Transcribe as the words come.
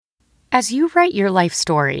As you write your life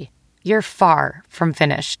story, you're far from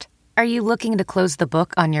finished. Are you looking to close the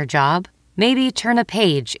book on your job? Maybe turn a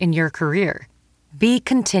page in your career? Be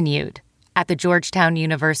continued at the Georgetown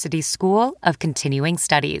University School of Continuing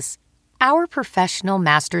Studies. Our professional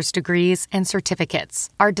master's degrees and certificates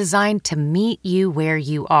are designed to meet you where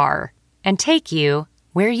you are and take you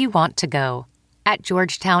where you want to go. At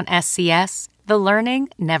Georgetown SCS, the learning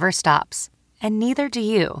never stops, and neither do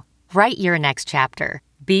you. Write your next chapter.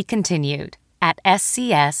 Be continued at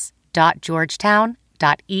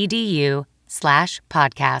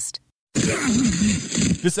scs.georgetown.edu/podcast.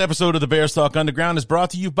 This episode of the Bears Talk Underground is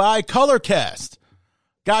brought to you by Colorcast.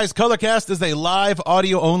 Guys, Colorcast is a live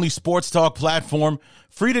audio-only sports talk platform,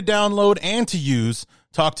 free to download and to use.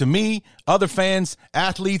 Talk to me, other fans,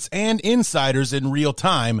 athletes, and insiders in real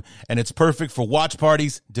time, and it's perfect for watch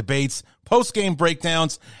parties, debates, post-game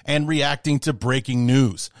breakdowns, and reacting to breaking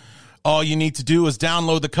news. All you need to do is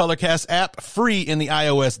download the Colorcast app free in the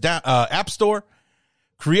iOS App Store,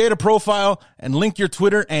 create a profile, and link your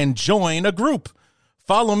Twitter and join a group.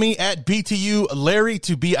 Follow me at BTU Larry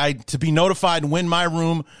to be notified when my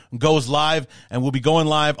room goes live, and we'll be going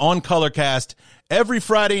live on Colorcast every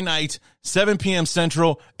Friday night, 7 p.m.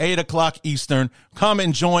 Central, 8 o'clock Eastern. Come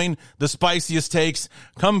and join the spiciest takes.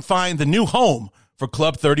 Come find the new home for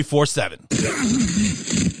Club 34-7.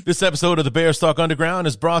 This episode of the Bears Talk Underground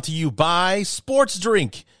is brought to you by Sports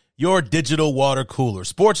Drink, your digital water cooler.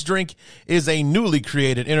 Sports Drink is a newly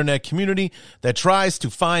created internet community that tries to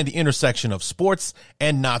find the intersection of sports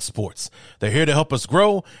and not sports. They're here to help us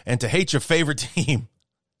grow and to hate your favorite team.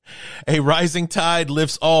 A rising tide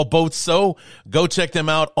lifts all boats, so go check them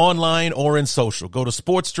out online or in social. Go to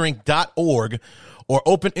sportsdrink.org or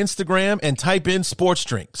open Instagram and type in Sports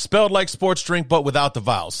Drink, spelled like sports drink but without the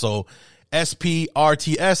vowels. So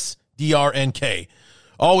SPRTSDRNK.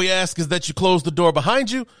 All we ask is that you close the door behind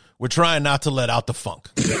you. We're trying not to let out the funk.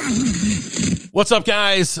 What's up,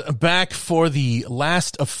 guys? Back for the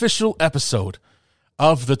last official episode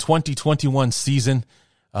of the 2021 season,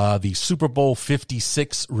 the Super Bowl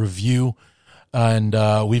 56 review. And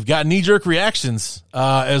we've got knee-jerk reactions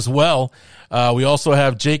as well. We also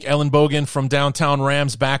have Jake Ellenbogen from Downtown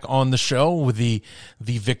Rams back on the show with the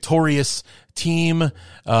victorious team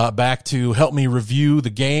back to help me review the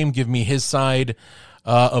game, give me his side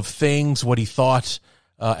of things, what he thought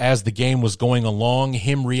as the game was going along,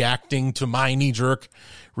 him reacting to my knee-jerk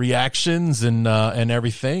reactions and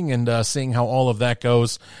everything, and seeing how all of that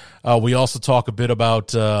goes. We also talk a bit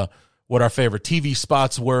about what our favorite TV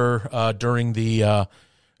spots were during the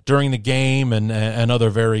game and other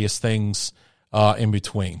various things in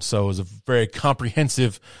between. So it was a very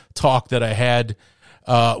comprehensive talk that I had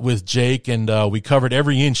with Jake, and we covered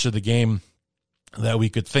every inch of the game that we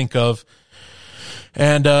could think of.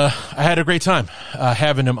 And I had a great time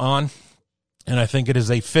having him on, and I think it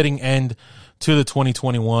is a fitting end to the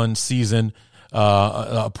 2021 season,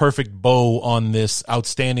 a perfect bow on this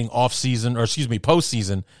outstanding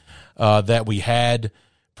postseason that we had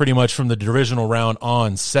pretty much from the divisional round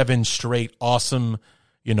on. 7 straight awesome,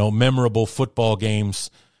 memorable football games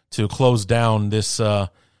to close down this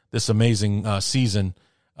amazing season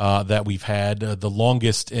that we've had, the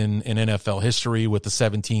longest in NFL history with the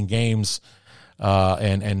 17 games.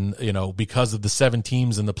 And because of the 7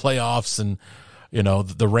 teams in the playoffs, and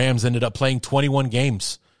the Rams ended up playing 21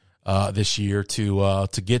 games this year to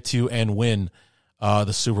get to and win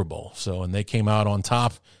the Super Bowl. So, and they came out on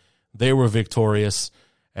top. They were victorious.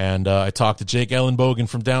 And I talked to Jake Ellenbogen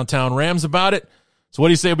from Downtown Rams about it. So what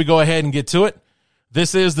do you say we go ahead and get to it?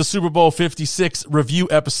 This is the Super Bowl 56 review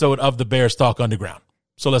episode of the Bears Talk Underground.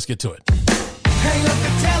 So let's get to it. Hang up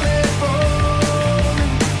the telephone.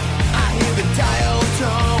 I hear the dial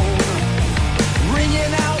tone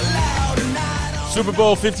ringing out loud and I don't Super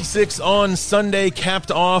Bowl 56 on Sunday capped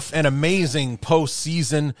off an amazing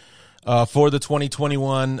postseason for the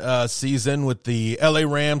 2021 season, with the LA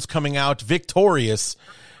Rams coming out victorious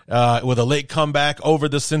with a late comeback over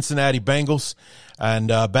the Cincinnati Bengals. And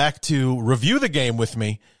back to review the game with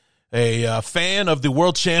me, a fan of the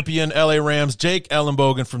world champion LA Rams, Jake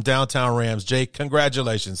Ellenbogen from Downtown Rams. Jake,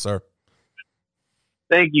 congratulations, sir.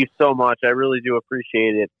 Thank you so much. I really do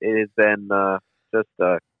appreciate it. It has been just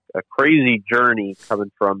a crazy journey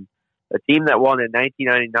coming from a team that won in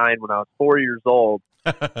 1999 when I was 4 years old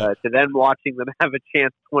to then watching them have a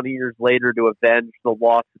chance 20 years later to avenge the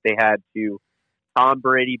loss that they had to Tom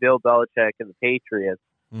Brady, Bill Belichick, and the Patriots,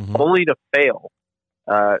 only to fail.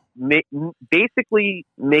 Basically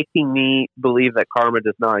making me believe that karma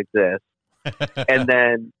does not exist. And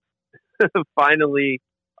then finally,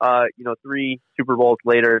 3 Super Bowls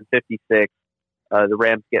later in 56, the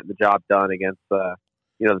Rams getting the job done against,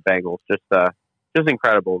 the Bengals. Just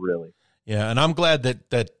incredible, really. Yeah, and I'm glad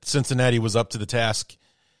that Cincinnati was up to the task,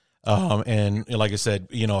 and like I said,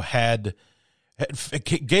 had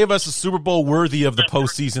gave us a Super Bowl worthy of the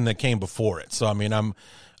postseason that came before it. So I mean,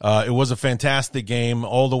 it was a fantastic game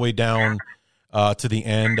all the way down to the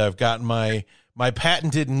end. I've got my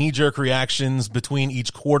patented knee-jerk reactions between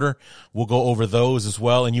each quarter. We'll go over those as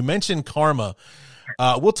well. And you mentioned karma.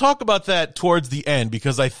 We'll talk about that towards the end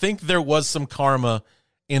because I think there was some karma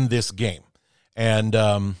in this game, and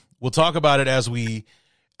we'll talk about it as we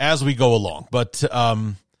go along. But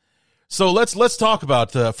so let's talk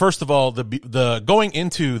about first of all the going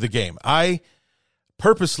into the game. I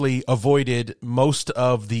purposely avoided most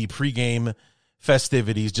of the pregame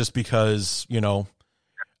festivities just because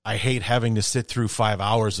I hate having to sit through 5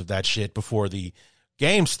 hours of that shit before the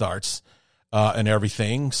game starts and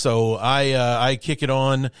everything. So I kick it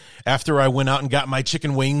on after I went out and got my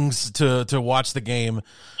chicken wings to watch the game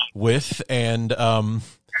with. And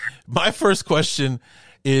my first question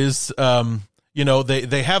is,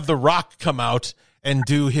 they have The Rock come out and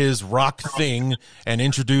do his rock thing and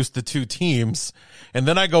introduce the two teams. And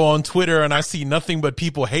then I go on Twitter and I see nothing but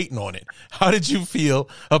people hating on it. How did you feel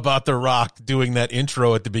about The Rock doing that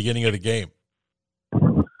intro at the beginning of the game?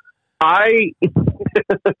 I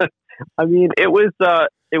mean, it was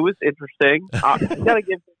interesting. You gotta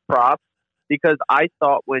give him props because I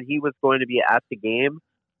thought when he was going to be at the game,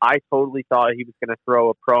 I totally thought he was going to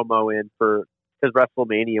throw a promo in because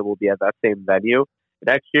WrestleMania will be at that same venue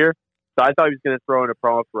next year. So I thought he was going to throw in a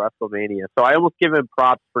promo for WrestleMania. So I almost give him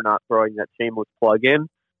props for not throwing that shameless plug in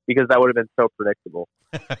because that would have been so predictable.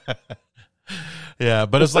 Yeah,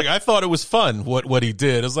 but it's like I thought it was fun what he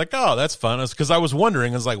did. It's like, oh, that's fun. It's because I was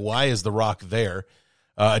wondering, it's like, why is The Rock there?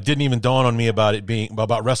 It didn't even dawn on me about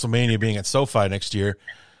WrestleMania being at SoFi next year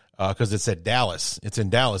because it's at Dallas. It's in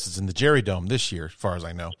Dallas. It's in the Jerry Dome this year, as far as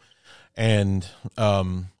I know. And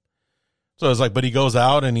so I was like, but he goes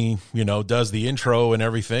out and he, does the intro and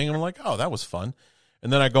everything. And I'm like, oh, that was fun.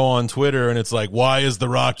 And then I go on Twitter and it's like, why is The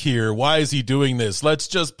Rock here? Why is he doing this? Let's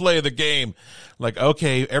just play the game. Like,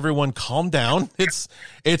 okay, everyone calm down. It's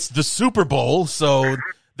the Super Bowl, so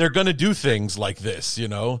they're going to do things like this,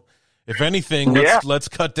 If anything, let's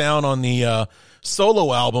cut down on the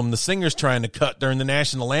solo album the singer's trying to cut during the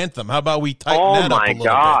national anthem. How about we tighten that up a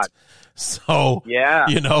little bit? So,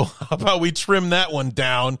 how about we trim that one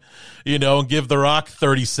down, and give The Rock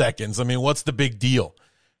 30 seconds. I mean, what's the big deal?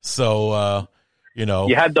 So,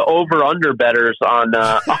 you had the over-under bettors on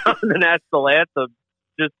the national anthem.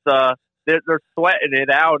 Just, they're sweating it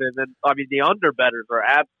out. And then, I mean, the under bettors are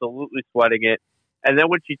absolutely sweating it. And then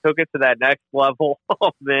when she took it to that next level,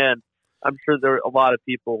 oh, man. I'm sure there are a lot of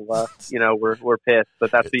people, were pissed,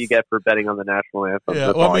 but that's what you get for betting on the national anthem.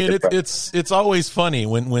 Yeah, well, I mean, it's always funny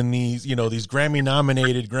when these these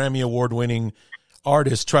Grammy-nominated, Grammy Award-winning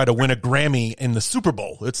artists try to win a Grammy in the Super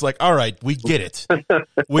Bowl. It's like, all right, we get it.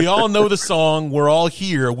 We all know the song. We're all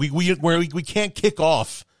here. We can't kick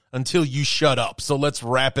off until you shut up. So let's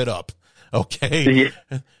wrap it up. Okay.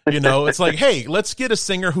 Yeah. It's like, hey, let's get a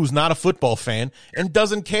singer who's not a football fan and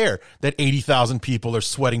doesn't care that 80,000 people are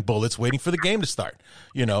sweating bullets waiting for the game to start.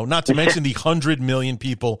 Not to mention the 100 million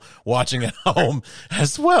people watching at home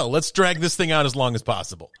as well. Let's drag this thing out as long as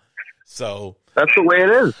possible. So that's the way it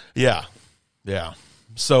is. Yeah. Yeah.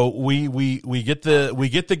 So we get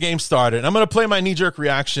the game started. I'm going to play my knee-jerk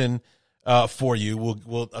reaction for you.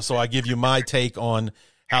 So I give you my take on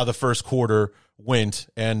how the first quarter went,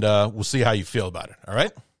 and we'll see how you feel about it. All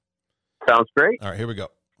right? Sounds great. All right, here we go.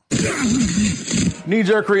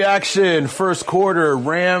 Knee-jerk reaction, first quarter,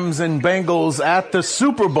 Rams and Bengals at the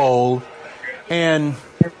Super Bowl. And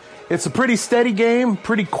it's a pretty steady game,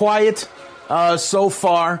 pretty quiet so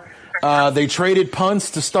far. They traded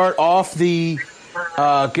punts to start off the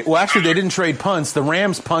actually, they didn't trade punts. The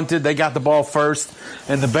Rams punted. They got the ball first.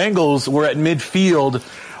 And the Bengals were at midfield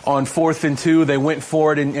on 4th and 2. They went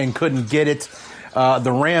for it and couldn't get it.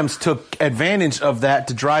 The Rams took advantage of that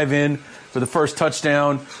to drive in for the first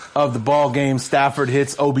touchdown of the ball game. Stafford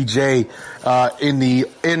hits OBJ in the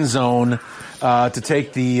end zone to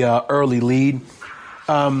take the early lead.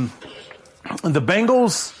 The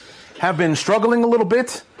Bengals have been struggling a little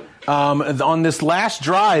bit. On this last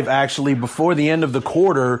drive, actually, before the end of the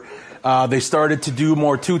quarter, they started to do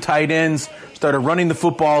more two tight ends, started running the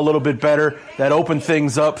football a little bit better. That opened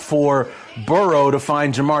things up for Burrow to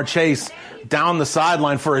find Jamar Chase down the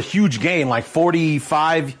sideline for a huge gain, like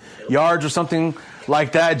 45 yards or something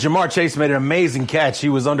like that. Jamar Chase made an amazing catch. He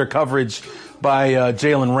was under coverage by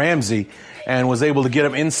Jalen Ramsey and was able to get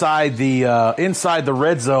him inside the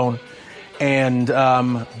red zone. And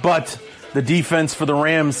but the defense for the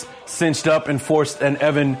Rams cinched up and forced an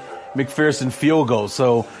Evan McPherson field goal.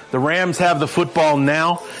 So the Rams have the football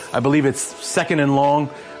now. I believe it's 2nd and long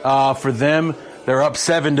for them. They're up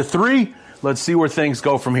 7-3. Let's see where things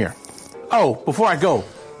go from here. Oh, before I go,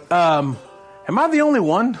 am I the only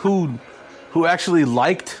one who actually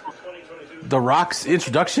liked The Rock's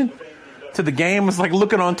introduction to the game? It's like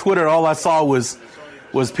looking on Twitter, all I saw was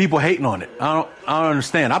people hating on it. I don't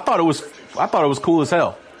understand. I thought it was cool as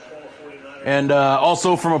hell. And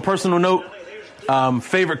also, from a personal note,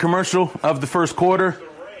 favorite commercial of the first quarter,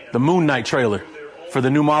 the Moon Knight trailer for the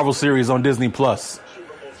new Marvel series on Disney Plus.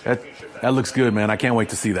 That looks good, man. I can't wait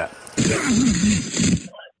to see that.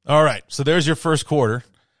 All right, so there's your first quarter.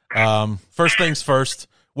 First things first,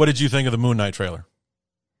 what did you think of the Moon Knight trailer?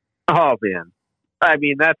 Oh, man. I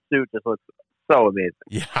mean, that suit just looks so amazing.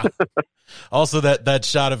 Yeah. Also, that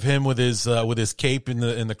shot of him with his cape in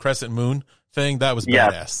the crescent moon thing, that was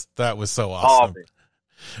badass. That was so awesome. Oh,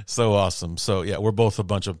 so awesome. So, yeah, we're both a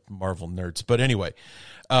bunch of Marvel nerds. But anyway,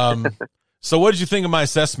 so what did you think of my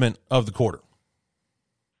assessment of the quarter?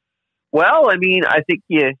 Well, I mean, I think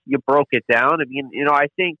you broke it down. I mean, I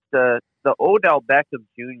think the Odell Beckham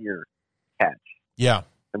Jr. catch. Yeah.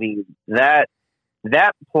 I mean, that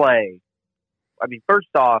play, I mean, first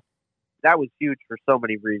off, that was huge for so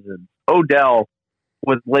many reasons. Odell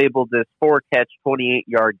was labeled this 4-catch,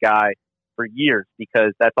 28-yard guy for years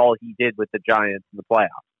because that's all he did with the Giants in the playoffs.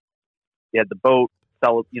 He had the boat,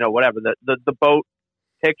 whatever, the boat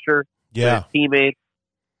picture with his teammates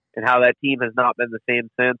and how that team has not been the same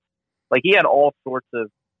since. Like, he had all sorts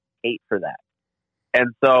of hate for that.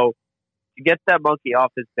 And so to get that monkey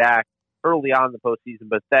off his back early on in the postseason,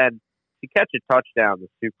 but then to catch a touchdown in the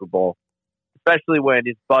Super Bowl, especially when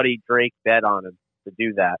his buddy Drake bet on him to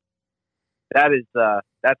do that, that's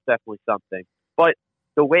definitely something. But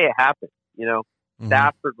the way it happened,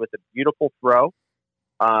 Stafford with a beautiful throw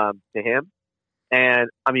to him. And,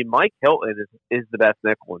 I mean, Mike Hilton is the best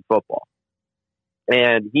nickel in football.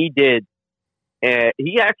 And he did. And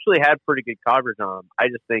he actually had pretty good coverage on him. I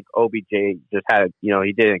just think OBJ just had,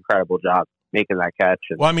 he did an incredible job making that catch.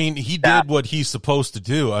 And well, I mean, he did what he's supposed to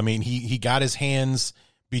do. I mean, he got his hands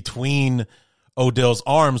between Odell's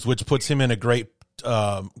arms, which puts him in a great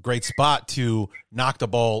spot to knock the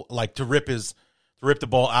ball, like to rip the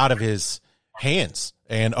ball out of his hands.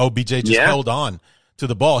 And OBJ just held on to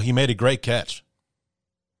the ball. He made a great catch.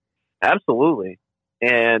 Absolutely.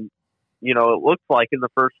 And, it looked like in the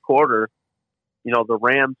first quarter, the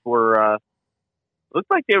Rams were, looked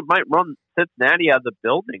like they might run Cincinnati out of the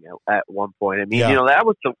building at one point. I mean, that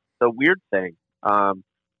was the weird thing.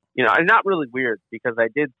 Not really weird because I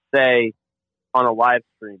did say on a live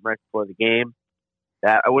stream right before the game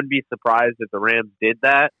that I wouldn't be surprised if the Rams did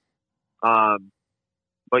that.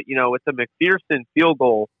 But, with the McPherson field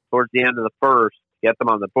goal towards the end of the first to get them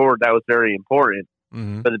on the board, that was very important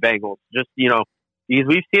for the Bengals. Just, because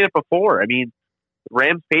we've seen it before. I mean,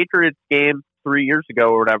 Rams-Patriots game 3 years ago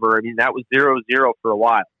or whatever, I mean, that was 0-0 for a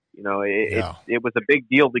while. It was a big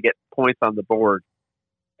deal to get points on the board.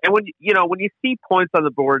 And when you see points on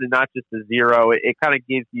the board and not just a 0, it kind of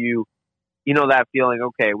gives you, that feeling,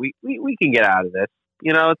 okay, we can get out of this.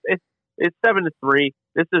 It's 7-3.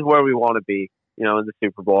 This is where we want to be, in the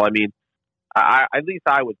Super Bowl. I mean, at least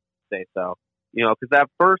I would say so, because that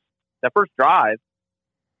first drive,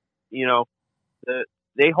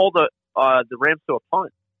 they hold the Rams to a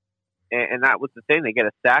punt. And that was the thing. They get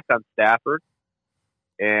a sack on Stafford.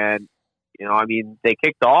 And, they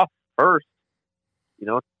kicked off first.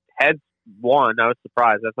 Heads won. I was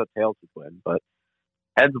surprised. I thought tails would win. But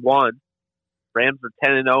heads won. Rams are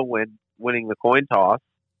 10-0 winning the coin toss.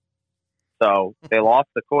 So they lost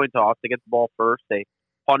the coin toss. They get the ball first. They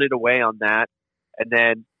punted away on that. And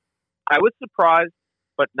then I was surprised,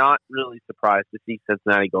 but not really surprised to see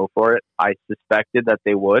Cincinnati go for it. I suspected that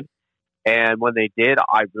they would. And when they did,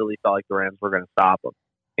 I really felt like the Rams were going to stop them.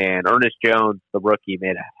 And Ernest Jones, the rookie,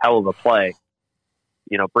 made a hell of a play,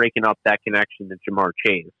 breaking up that connection to Jamar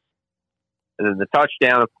Chase. And then the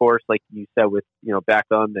touchdown, of course, like you said with,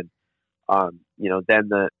 Beckham and, then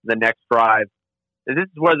the next drive. And this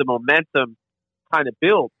is where the momentum kind of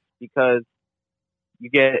builds because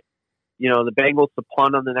you get, the Bengals to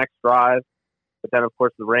punt on the next drive. But then, of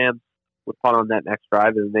course, the Rams would punt on that next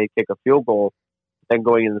drive and they kick a field goal. Then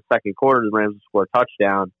going in the second quarter, the Rams score a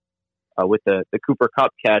touchdown with the Cooper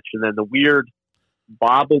Kupp catch. And then the weird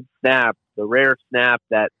bobbled snap, the rare snap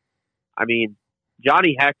that,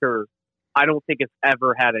 Johnny Hekker, I don't think has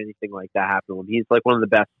ever had anything like that happen when he's like one of the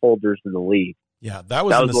best holders in the league. Yeah, that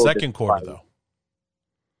was in the second quarter, though.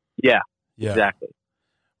 Yeah, exactly.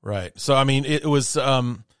 Right. So, it was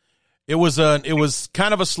It was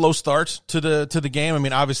kind of a slow start to the game. I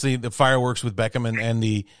mean, obviously the fireworks with Beckham and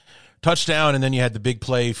the touchdown, and then you had the big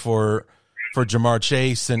play for Jamar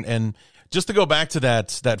Chase, and just to go back to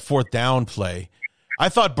that fourth down play, I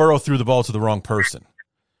thought Burrow threw the ball to the wrong person,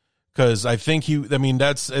 because I think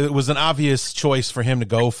it was an obvious choice for him to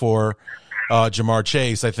go for Jamar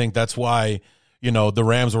Chase. I think that's why, the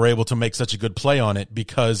Rams were able to make such a good play on it,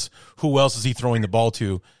 because who else is he throwing the ball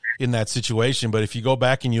to in that situation? But if you go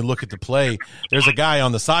back and you look at the play, there's a guy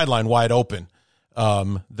on the sideline wide open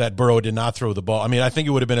that Burrow did not throw the ball. I mean, I think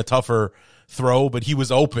it would have been a tougher throw, but he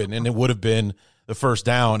was open, and it would have been the first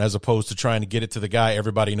down, as opposed to trying to get it to the guy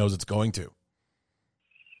everybody knows it's going to.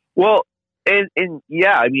 Well, and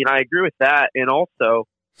yeah, I mean, I agree with that. And also,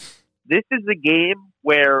 this is a game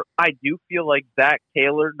where I do feel like Zach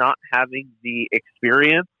Taylor not having the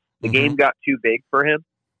experience, the game got too big for him,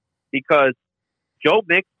 because Joe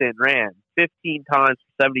Mixon ran 15 times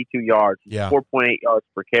for 72 yards, 4.8 yards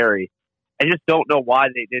per carry. I just don't know why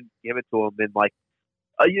they didn't give it to him. And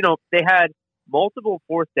they had multiple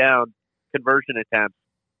fourth down conversion attempts,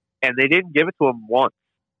 and they didn't give it to him once.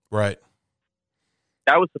 Right.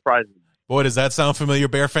 That was surprising. Boy, does that sound familiar,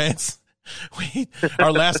 Bear fans?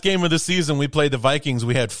 Our last game of the season, we played the Vikings.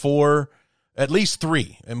 We had at least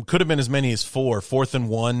three, and could have been as many as 4th and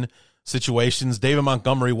 1 situations. David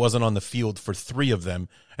Montgomery wasn't on the field for 3 of them,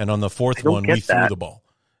 and on the 4th one, we threw the ball.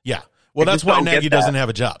 Yeah. Well, that's why Nagy doesn't have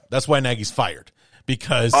a job. That's why Nagy's fired,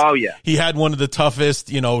 because he had one of the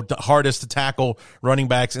toughest, hardest to tackle running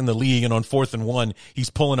backs in the league, and on 4th and 1, he's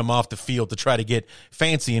pulling him off the field to try to get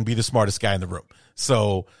fancy and be the smartest guy in the room.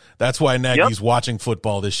 So that's why Nagy's watching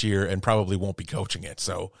football this year and probably won't be coaching it.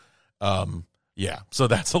 So, so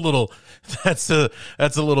that's a little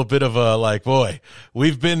bit of a boy,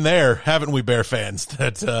 we've been there, haven't we, Bear fans?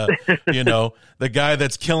 That the guy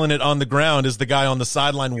that's killing it on the ground is the guy on the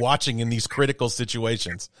sideline watching in these critical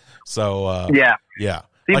situations. So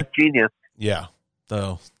seems genius. Yeah,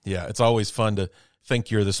 so it's always fun to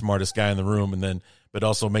think you're the smartest guy in the room, but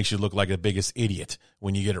also makes you look like the biggest idiot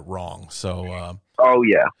when you get it wrong. So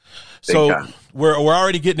so we're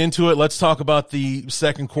already getting into it. Let's talk about the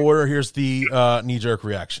second quarter. Here's the knee-jerk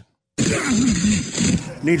reaction.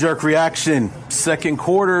 Knee-jerk reaction, second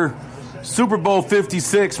quarter, Super Bowl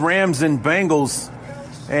 56, Rams and Bengals.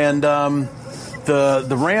 And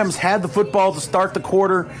the Rams had the football to start the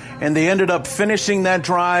quarter, and they ended up finishing that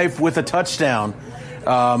drive with a touchdown.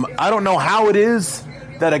 I don't know how it is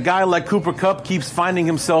that a guy like Cooper Kupp keeps finding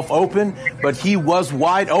himself open, but he was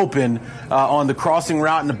wide open on the crossing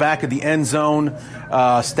route in the back of the end zone.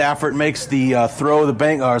 Stafford makes the throw.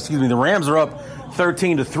 The Rams are up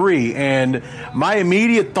 13-3, and my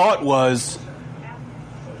immediate thought was,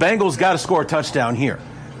 Bengals got to score a touchdown here.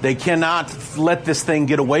 They cannot let this thing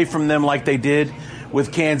get away from them like they did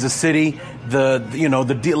with Kansas City. Like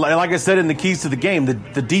I said in the keys to the game,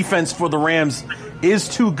 the defense for the Rams is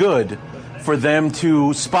too good for them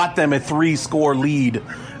to spot them a 3-score lead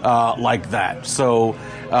like that. So,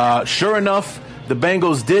 sure enough, the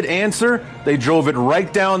Bengals did answer. They drove it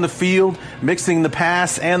right down the field, mixing the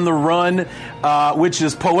pass and the run, which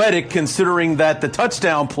is poetic considering that the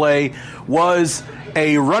touchdown play was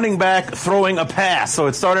a running back throwing a pass. So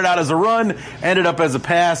it started out as a run, ended up as a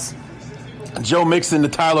pass. Joe Mixon to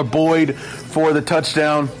Tyler Boyd for the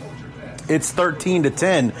touchdown. It's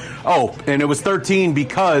 13-10. Oh, and it was 13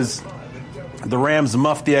 because the Rams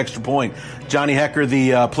muffed the extra point. Johnny Hecker,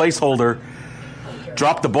 the placeholder,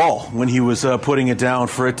 dropped the ball when he was putting it down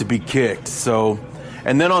for it to be kicked. So,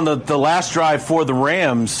 and then on the last drive for the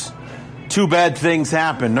Rams, 2 bad things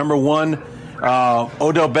happened. Number one,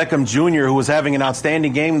 Odell Beckham Jr., who was having an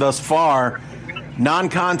outstanding game thus far,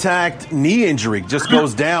 non-contact knee injury, just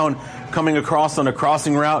goes down coming across on a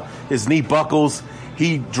crossing route. His knee buckles.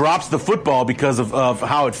 He drops the football because of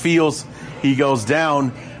how it feels. He goes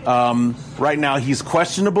down. Right now he's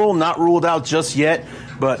questionable, not ruled out just yet,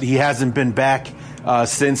 but he hasn't been back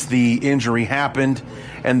since the injury happened.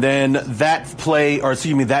 And then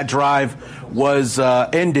that drive was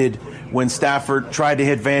ended when Stafford tried to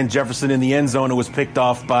hit Van Jefferson in the end zone. It was picked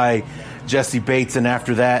off by Jesse Bates, and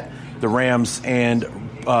after that, the Rams and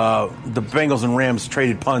the Bengals and Rams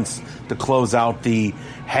traded punts to close out the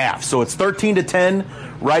half. So it's 13-10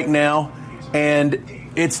 right now, and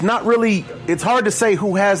it's hard to say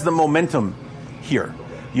who has the momentum here.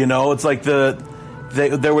 It's like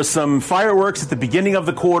there was some fireworks at the beginning of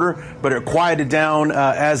the quarter, but it quieted down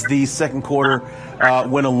as the second quarter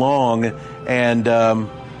went along, and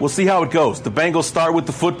we'll see how it goes. The Bengals start with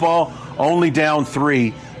the football, only down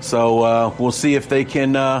 3, so we'll see if they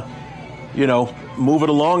can, move it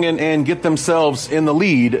along and get themselves in the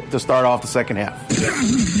lead to start off the second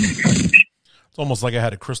half. It's almost like I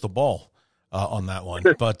had a crystal ball on that one.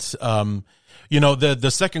 But, the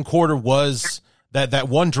second quarter was that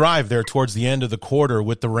one drive there towards the end of the quarter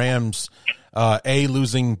with the Rams,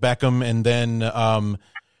 losing Beckham. And then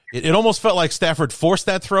it almost felt like Stafford forced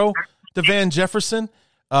that throw to Van Jefferson,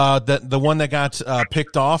 the one that got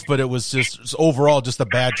picked off. But it was just overall just a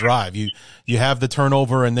bad drive. You have the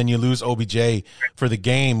turnover and then you lose OBJ for the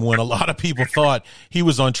game when a lot of people thought he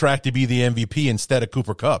was on track to be the MVP instead of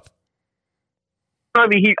Cooper Kupp. I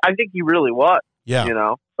mean, I think he really was. Yeah.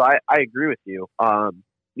 So I agree with you.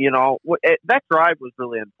 That drive was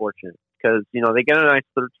really unfortunate because, they get a nice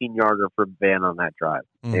 13-yarder from Van on that drive.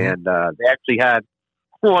 Mm-hmm. And they actually had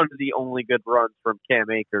one of the only good runs from Cam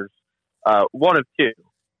Akers, one of two.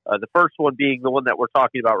 The first one being the one that we're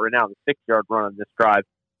talking about right now, the 6-yard run on this drive.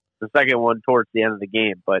 The second one towards the end of the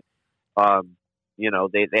game. But,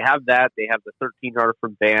 they have that. They have the 13-yarder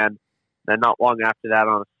from Van. Then not long after that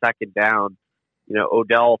on a second down,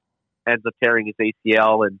 Odell ends up tearing his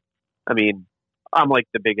ACL. And, I mean, I'm like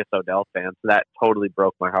the biggest Odell fan, so that totally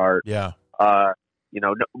broke my heart. Yeah.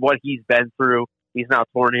 What he's been through, he's now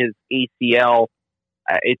torn his ACL.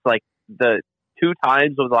 It's like the 2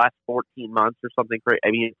 times over the last 14 months or something crazy.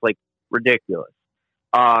 I mean, it's like ridiculous.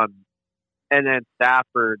 And then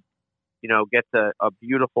Stafford, gets a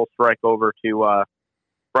beautiful strike over to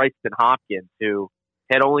Bryson Hopkins, who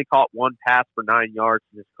had only caught one pass for 9 yards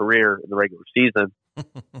in his career in the regular season.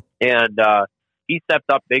 And he stepped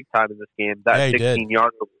up big time in this game. That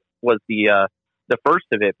 16-yard was the first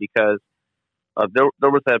of it because there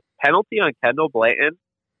was a penalty on Kendall Blanton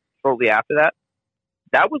shortly after that.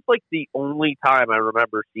 That was like the only time I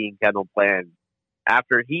remember seeing Kendall Blanton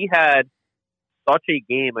after he had such a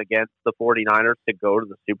game against the 49ers to go to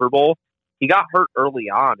the Super Bowl. He got hurt early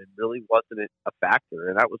on and really wasn't a factor,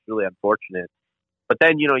 and that was really unfortunate. But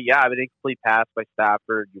then, you have an incomplete pass by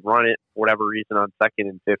Stafford. You run it for whatever reason on 2nd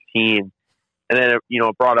and 15. And then,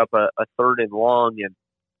 it brought up a 3rd and long. And,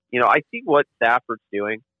 I see what Stafford's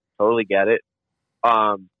doing. Totally get it.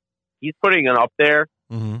 He's putting it up there.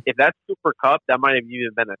 Mm-hmm. If that's Cooper Kupp, that might have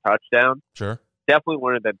even been a touchdown. Sure. Definitely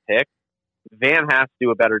wouldn't have been picked. Van has to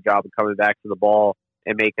do a better job of coming back to the ball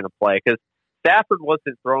and making a play. Because Stafford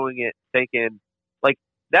wasn't throwing it thinking, like,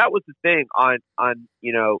 that was the thing on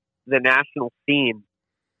the national scene.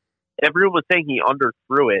 Everyone was saying he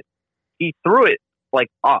underthrew it. He threw it like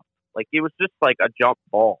up, like it was just like a jump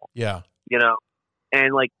ball. Yeah,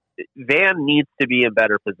 and like Van needs to be in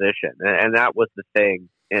better position, and that was the thing.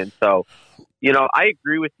 And so, I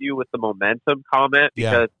agree with you with the momentum comment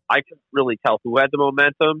because I couldn't really tell who had the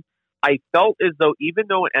momentum. I felt as though even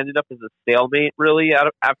though it ended up as a stalemate, really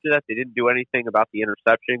after that, they didn't do anything about the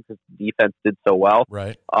interception because the defense did so well.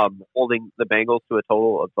 Right. Holding the Bengals to a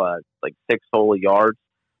total of like 6 total yards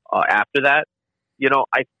after that.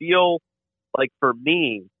 I feel like for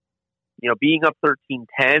me, being up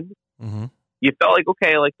 13-10, mm-hmm. you felt like,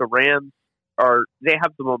 okay, like the Rams they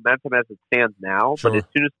have the momentum as it stands now, Sure. but as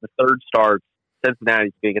soon as the third starts,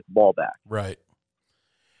 Cincinnati's going to get the ball back. Right.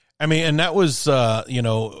 I mean, and that was,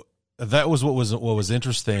 that was what was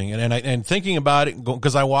interesting, and thinking about it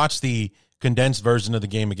because I watched the condensed version of the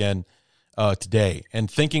game again today, and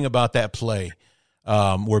thinking about that play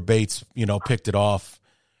where Bates picked it off.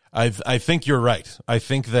 I think you're right. I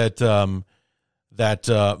think that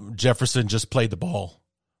Jefferson just played the ball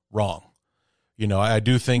wrong. I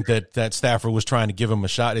do think that Stafford was trying to give him a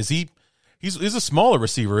shot. He's a smaller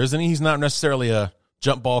receiver, isn't he? He's not necessarily a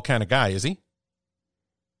jump ball kind of guy, is he?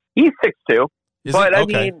 He's 6'2", but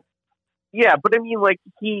okay. I mean. Yeah, but I mean, like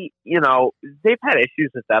they've had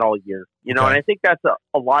issues with that all year, and I think that's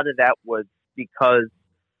a lot of that was because,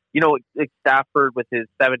 like Stafford with his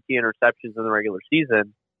 17 interceptions in the regular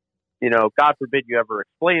season, God forbid you ever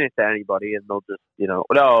explain it to anybody and they'll just, no,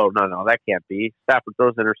 that can't be. Stafford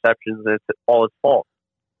throws interceptions and it's all his fault.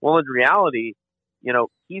 Well, in reality,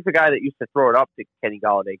 he's a guy that used to throw it up to Kenny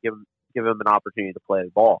Golladay, give him an opportunity to play the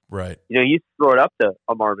ball. Right. He used to throw it up to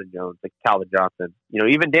a Marvin Jones, like Calvin Johnson.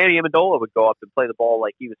 Even Danny Amendola would go up and play the ball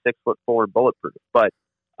like he was 6'4" and bulletproof. But,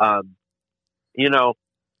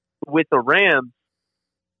 with the Rams,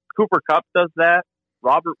 Cooper Kupp does that.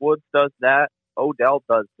 Robert Woods does that. Odell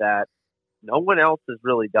does that. No one else has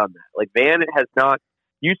really done that. Like Van has not.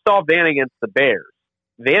 You saw Van against the Bears.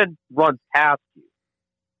 Van runs past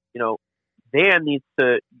you. Van needs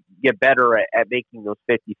to get better at making those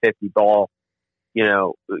 50-50 ball,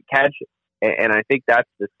 catches. And I think that's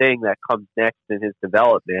the thing that comes next in his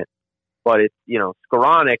development. But it's,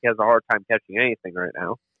 Skoranek has a hard time catching anything right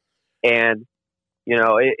now. And,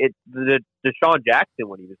 the Deshaun Jackson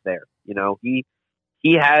when he was there,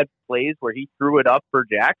 he had plays where he threw it up for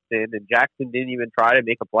Jackson and Jackson didn't even try to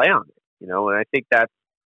make a play on it. And I think that's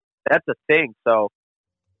a thing. So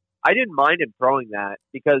I didn't mind him throwing that,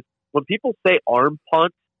 because when people say arm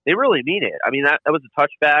punt, they really mean it. I mean, that was a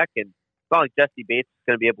touchback, and it's not like Jesse Bates is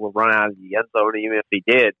going to be able to run out of the end zone. Even if he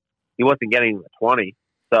did, he wasn't getting the 20.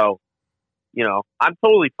 So, I'm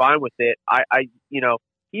totally fine with it.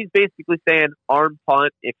 He's basically saying arm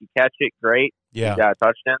punt. If you catch it, great. Yeah. You got a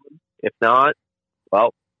touchdown. If not,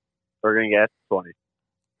 well, we're going to get 20.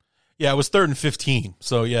 Yeah, it was 3rd and 15.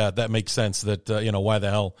 So yeah, that makes sense. That why the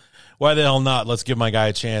hell not? Let's give my guy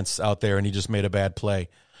a chance out there, and he just made a bad play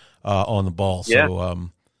on the ball. So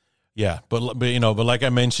but like I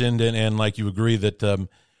mentioned, and like you agree that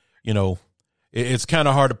it's kind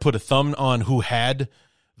of hard to put a thumb on who had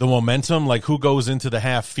the momentum, like who goes into the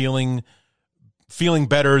half feeling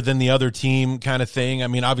better than the other team, kind of thing. I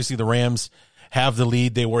mean, obviously the Rams have the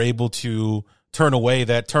lead. They were able to turn away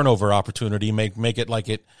that turnover opportunity, make it like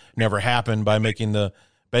it never happened by making the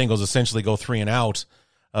Bengals essentially go 3 and out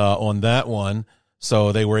on that one.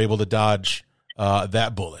 So they were able to dodge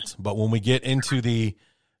that bullet. But when we get into the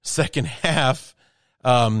second half,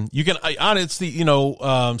 Stafford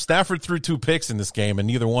threw 2 picks in this game, and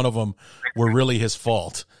neither one of them were really his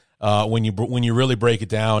fault. When you really break it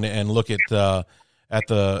down and look at the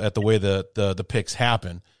way the picks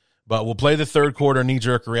happen. But we'll play the third quarter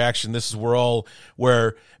knee-jerk reaction. This is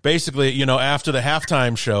where basically, after the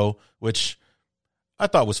halftime show, which I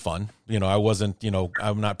thought was fun. I wasn't,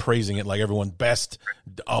 I'm not praising it like everyone best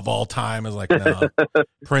of all time. Is like, no,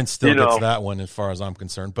 Prince still gets that one as far as I'm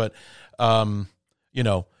concerned. But,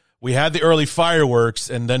 we had the early fireworks,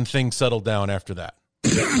 and then things settled down after that.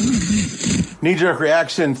 Knee-jerk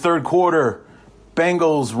reaction, third quarter,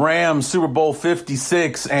 Bengals, Rams, Super Bowl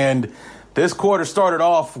 56, and this quarter started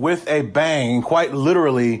off with a bang, quite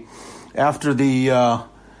literally, after the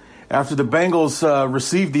Bengals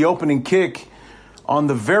received the opening kick on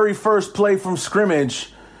the very first play from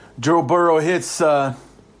scrimmage. Joe Burrow hits Tyler.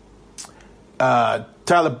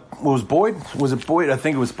 Was Boyd? Was it Boyd? I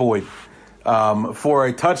think it was Boyd for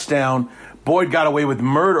a touchdown. Boyd got away with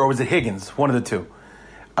murder, or was it Higgins? One of the two.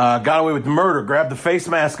 Got away with murder. Grabbed the face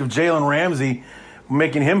mask of Jalen Ramsey,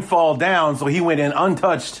 making him fall down, so he went in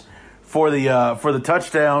untouched for the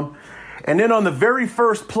touchdown. And then on the very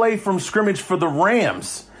first play from scrimmage for the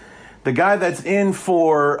Rams, the guy that's in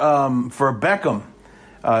for Beckham,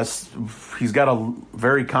 he's got a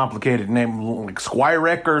very complicated name, like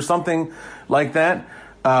Squirek or something like that.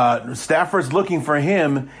 Stafford's looking for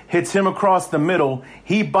him, hits him across the middle.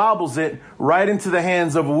 He bobbles it right into the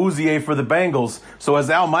hands of Awuzie for the Bengals. So as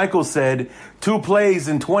Al Michaels said, 2 plays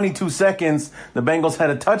in 22 seconds, the Bengals had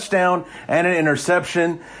a touchdown and an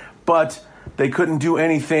interception, but they couldn't do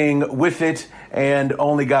anything with it and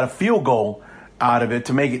only got a field goal out of it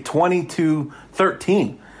to make it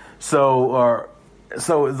 22-13. So it's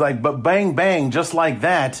like, but bang, bang, just like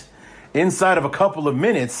that, inside of a couple of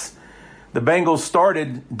minutes, the Bengals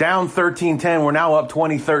started down 13-10. We're now up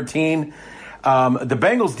 20-13. The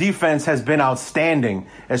Bengals defense has been outstanding,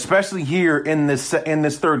 especially here in this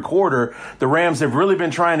third quarter. The Rams have really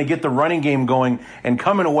been trying to get the running game going and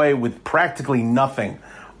coming away with practically nothing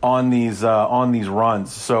on these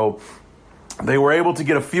runs. So they were able to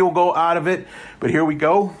get a field goal out of it. But here we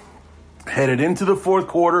go, headed into the fourth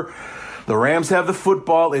quarter. The Rams have the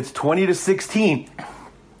football. It's 20-16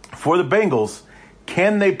 for the Bengals.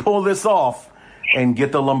 Can they pull this off and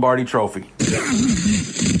get the Lombardi Trophy?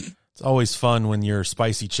 It's always fun when your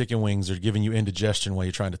spicy chicken wings are giving you indigestion while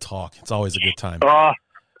you're trying to talk. It's always a good time.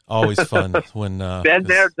 Always fun when been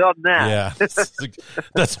there, done that. Yeah,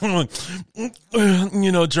 that's when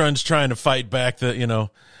Drun's trying to fight back.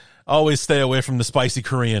 Always stay away from the spicy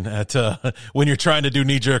Korean at when you're trying to do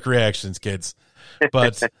knee jerk reactions, kids.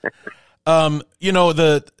 But like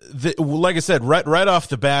I said, right off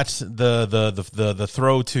the bat, the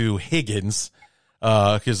throw to Higgins,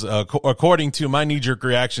 because according to my knee-jerk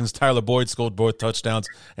reactions, Tyler Boyd scored both touchdowns,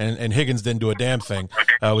 and Higgins didn't do a damn thing.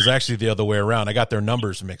 It was actually the other way around. I got their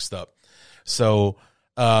numbers mixed up. So,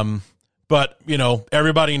 but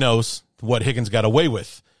everybody knows what Higgins got away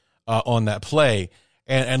with on that play,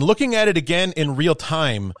 and looking at it again in real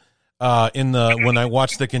time, when I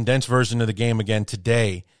watched the condensed version of the game again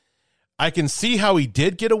today, I can see how he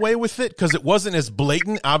did get away with it because it wasn't as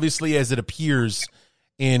blatant, obviously, as it appears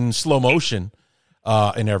in slow motion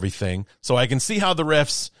and everything. So I can see how the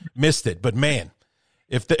refs missed it. But man,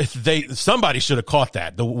 if somebody should have caught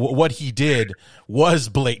that. What he did was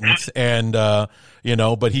blatant, and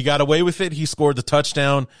but he got away with it. He scored the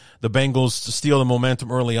touchdown. The Bengals steal the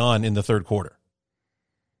momentum early on in the third quarter.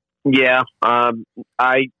 Yeah,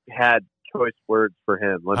 I had choice words for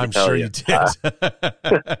him. Let me tell sure you. You did.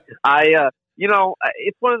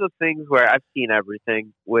 it's one of those things where I've seen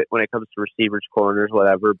everything when it comes to receivers, corners,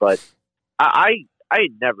 whatever, but I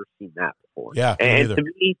had never seen that before. Yeah, and to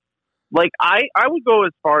me, like I would go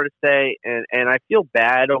as far to say, and I feel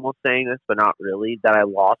bad almost saying this, but not really, that I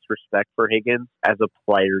lost respect for Higgins as a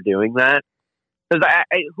player doing that. Because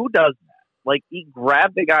who does that? Like, he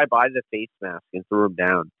grabbed the guy by the face mask and threw him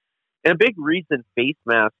down. And a big reason face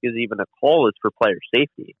mask is even a call is for player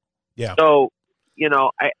safety. Yeah. So,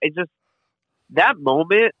 I just, that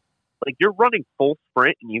moment, like, you're running full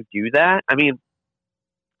sprint and you do that. I mean,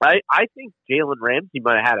 I think Jalen Ramsey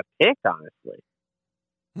might have had a pick, honestly.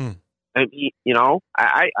 I mean,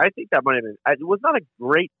 I think that might have been, it was not a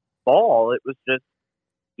great ball. It was just,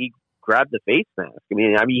 he grabbed the face mask. I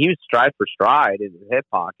mean, he was stride for stride in his hip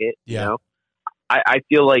pocket, I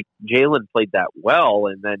feel like Jalen played that well,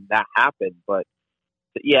 and then that happened. But,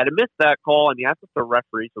 yeah, to miss that call, I mean, I thought the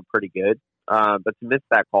referees were pretty good. But to miss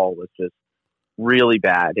that call was just really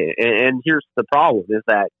bad. And here's the problem is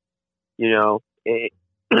that,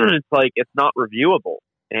 it's like it's not reviewable.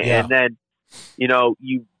 And then, you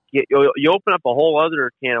open up a whole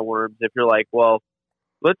other can of worms if you're like, well,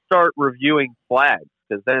 let's start reviewing flags.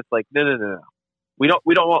 Because then it's like, no. We don't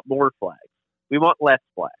want more flags. We want less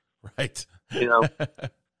flags. Right.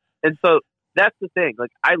 And so that's the thing.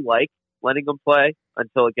 Like, I like letting them play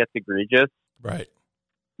until it gets egregious. Right.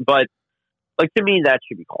 But, like, to me, that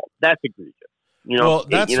should be called. That's egregious. Well,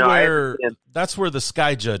 that's where the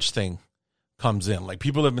sky judge thing comes in. Like,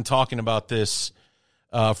 people have been talking about this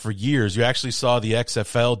for years. You actually saw the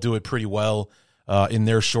XFL do it pretty well in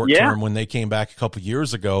their short term when they came back a couple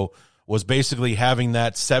years ago, was basically having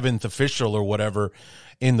that seventh official or whatever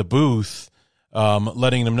in the booth,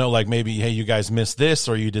 letting them know, like, maybe, hey, you guys missed this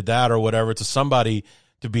or you did that or whatever, to somebody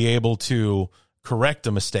to be able to correct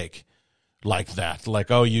a mistake like that. Like,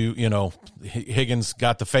 oh, Higgins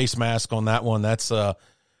got the face mask on that one. That's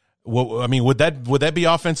would that be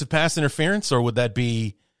offensive pass interference, or would that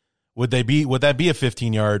be a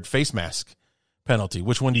 15-yard face mask penalty?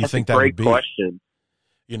 Which one do you think that would be? Great question.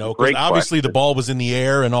 Because obviously the ball was in the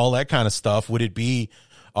air and all that kind of stuff. Would it be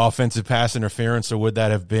offensive pass interference, or would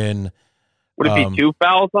that have been? Would it be 2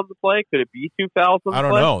 fouls on the play? Could it be 2 fouls on the play? I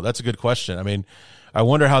don't know. That's a good question. I mean, I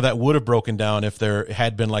wonder how that would have broken down if there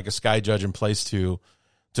had been like a sky judge in place to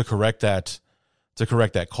correct that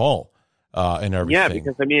call and everything. Yeah,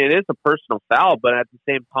 because I mean, it is a personal foul, but at the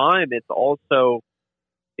same time, it's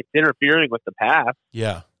interfering with the pass.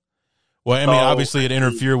 Yeah. Well, I mean, obviously it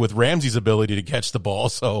interfered with Ramsey's ability to catch the ball.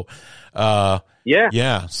 So,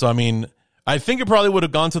 yeah. So, I mean, I think it probably would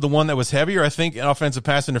have gone to the one that was heavier. I think offensive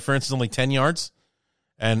pass interference is only 10 yards.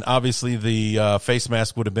 And obviously the face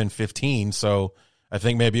mask would have been 15. So I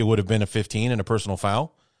think maybe it would have been a 15 and a personal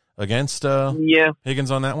foul against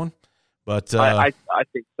Higgins on that one. But I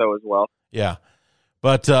think so as well. Yeah.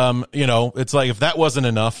 But, it's like if that wasn't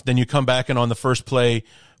enough, then you come back and on the first play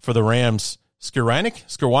for the Rams,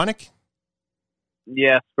 Skowronek?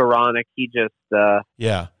 Yeah, Skowronek. He just was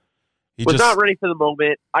not ready for the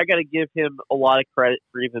moment. I got to give him a lot of credit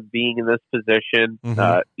for even being in this position.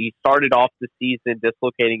 Mm-hmm. He started off the season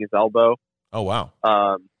dislocating his elbow. Oh, wow.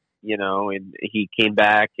 And he came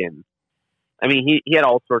back, and I mean, he had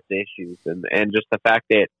all sorts of issues, and just the fact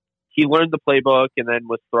that he learned the playbook and then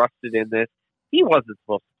was thrusted in this. He wasn't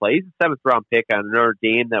supposed to play. He's a 7th-round pick on Notre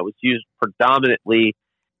Dame that was used predominantly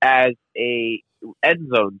as a end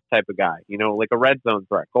zone type of guy, like a red zone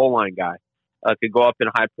threat, goal line guy, could go up and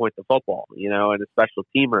high point the football, and a special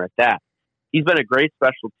teamer at that. He's been a great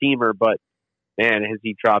special teamer, but man, has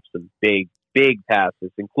he dropped some big, big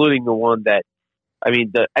passes, including the one that, I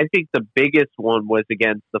think the biggest one was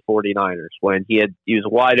against the 49ers when he was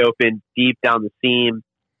wide open, deep down the seam.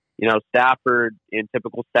 Stafford, in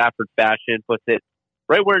typical Stafford fashion, puts it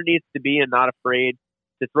right where it needs to be and not afraid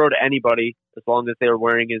to throw to anybody as long as they were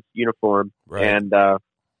wearing his uniform. Right. And,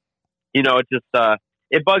 it just,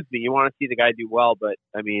 it bugs me. You want to see the guy do well, but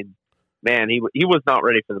I mean, man, he was not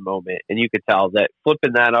ready for the moment. And you could tell that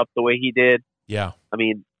flipping that up the way he did. Yeah. I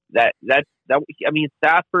mean,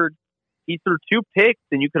 Stafford, he threw 2 picks,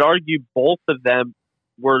 and you could argue both of them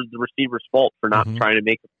were the receiver's fault for not trying to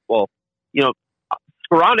make it. Well,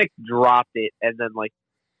 Skowronek dropped it and then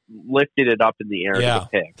lifted it up in the air. Yeah, to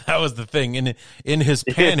the pick. That was the thing. In his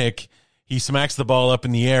panic, he smacks the ball up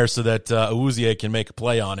in the air so that Awuzie can make a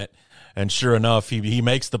play on it. And sure enough, he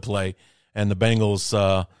makes the play, and the Bengals,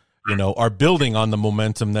 are building on the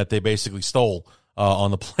momentum that they basically stole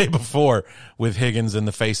on the play before with Higgins and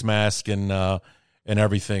the face mask and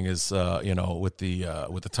everything is with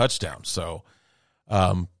the touchdown. So,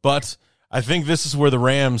 but I think this is where the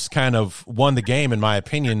Rams kind of won the game, in my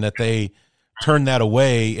opinion, that they turned that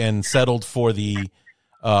away and settled for the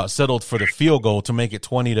field goal to make it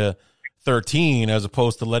 20-13, as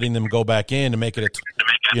opposed to letting them go back in to make it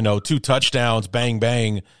two touchdowns, bang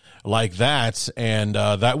bang, like that, and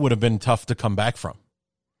that would have been tough to come back from.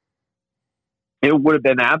 It would have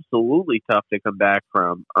been absolutely tough to come back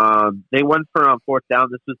from. They went for on fourth down.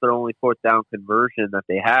 This was their only fourth down conversion that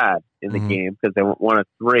they had in the game because they went 1 of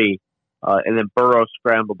 3. And then Burrow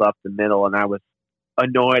scrambled up the middle, and I was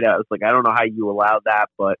annoyed. I was like, I don't know how you allowed that,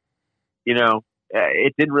 but, it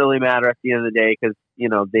didn't really matter at the end of the day because,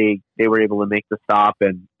 they were able to make the stop,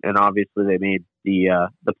 and obviously they made the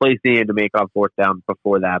plays they needed to make on fourth down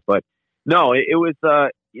before that. But, no, it was,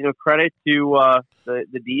 credit to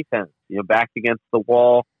the defense. Backed against the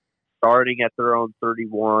wall, starting at their own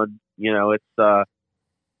 31. It's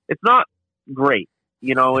not great.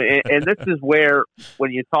 And this is where,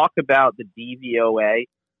 when you talk about the DVOA,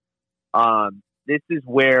 this is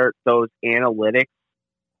where those analytics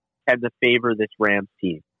tend to favor this Rams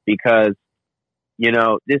team because,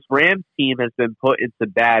 this Rams team has been put into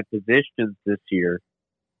bad positions this year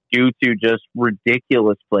due to just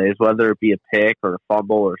ridiculous plays, whether it be a pick or a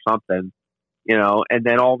fumble or something. And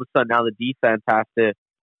then all of a sudden now the defense has to,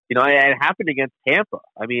 it happened against Tampa.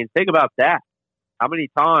 I mean, think about that. How many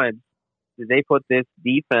times did they put this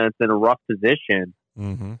defense in a rough position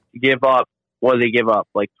to give up? What did they give up?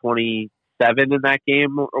 Like 27 in that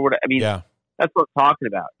game or what? I mean, that's what I'm talking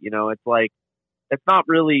about. It's like, it's not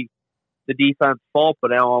really the defense's fault,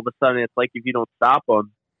 but now all of a sudden it's like, if you don't stop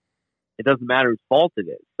them, it doesn't matter whose fault it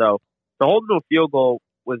is. So the hold to a field goal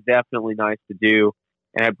was definitely nice to do.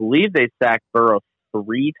 And I believe they sacked Burrow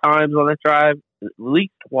 3 times on that drive, at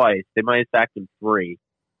least twice. They might have sacked him 3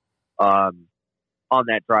 on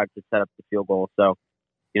that drive to set up the field goal. So,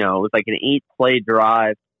 it was like an 8-play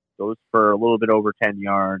drive, goes for a little bit over 10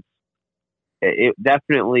 yards. It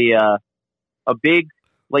definitely a big,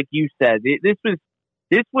 like you said, this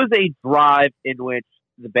was a drive in which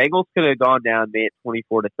the Bengals could have gone down, made it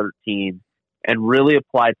 24-13, and really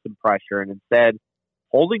applied some pressure. And instead,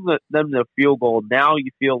 holding them to a field goal, now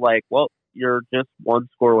you feel like, well, you're just 1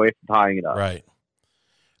 score away from tying it up. Right.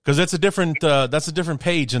 Because that's a different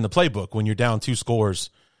page in the playbook when you're down 2 scores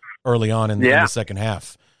early on in the second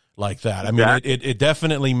half like that. I mean, it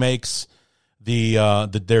definitely makes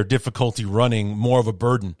their difficulty running more of a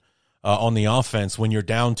burden on the offense when you're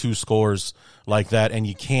down 2 scores like that and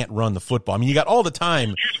you can't run the football. I mean, you got all the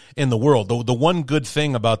time in the world. The one good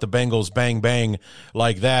thing about the Bengals bang bang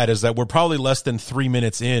like that is that we're probably less than 3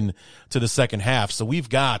 minutes in to the second half. So we've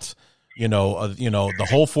got, the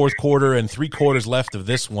whole fourth quarter and 3 quarters left of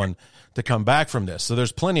this one to come back from this. So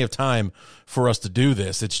there's plenty of time for us to do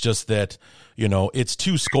this. It's just that, it's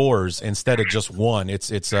 2 scores instead of just 1.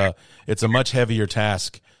 It's a much heavier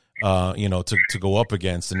task to go up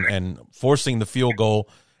against, and forcing the field goal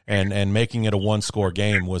and making it a 1-score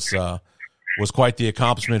game was quite the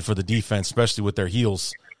accomplishment for the defense, especially with their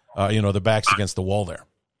heels, the backs against the wall there.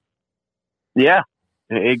 Yeah,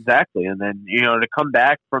 exactly. And then, to come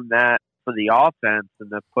back from that for the offense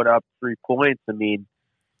and to put up 3 points, I mean,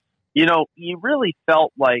 you really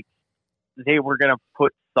felt like they were going to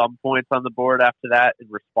put some points on the board after that and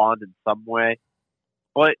respond in some way.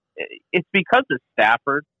 But it's because of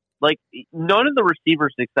Stafford. Like, none of the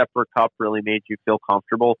receivers except for Kupp really made you feel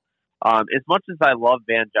comfortable. As much as I love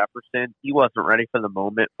Van Jefferson, he wasn't ready for the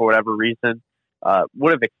moment for whatever reason.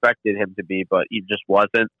 Would have expected him to be, but he just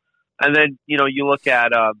wasn't. And then, you look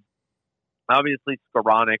at, obviously,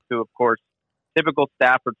 Skoranek, who, of course, typical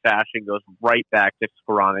Stafford fashion, goes right back to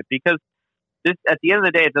Skoranek. Because at the end of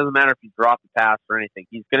the day, it doesn't matter if you drop the pass or anything.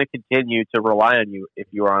 He's going to continue to rely on you if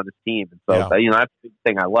you are on his team. And so, that's the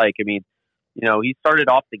thing I like. I mean, he started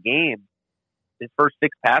off the game, his first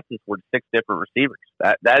 6 passes were to 6 different receivers.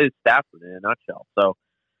 That is Stafford in a nutshell. So,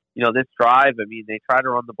 this drive, I mean, they tried to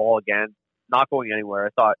run the ball again, not going anywhere. I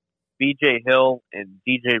thought B.J. Hill and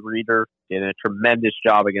DJ Reader did a tremendous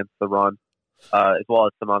job against the run, as well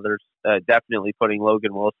as some others. Definitely putting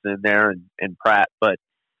Logan Wilson in there and Pratt. But,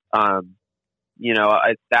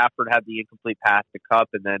 Stafford had the incomplete pass to Kupp,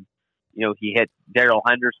 and then, he hit Darrell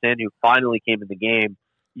Henderson, who finally came in the game.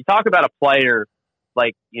 You talk about a player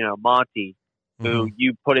like, Monty, who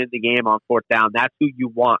you put in the game on fourth down. That's who you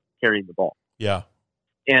want carrying the ball. Yeah.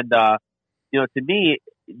 And, to me,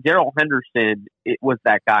 Darrell Henderson, it was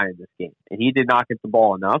that guy in this game. And he did not get the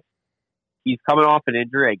ball enough. He's coming off an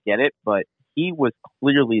injury, I get it, but he was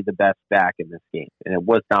clearly the best back in this game. And it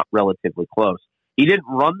was not relatively close. He didn't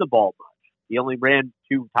run the ball much. He only ran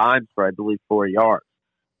 2 times for, I believe, 4 yards.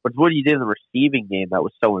 But what he did in the receiving game that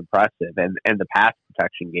was so impressive, and the pass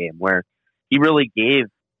protection game where he really gave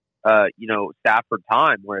Stafford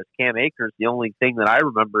time, whereas Cam Akers, the only thing that I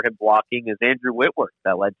remember him blocking is Andrew Whitworth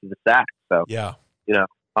that led to the sack. So, Yeah.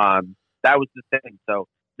 That was the thing. So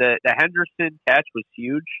the Henderson catch was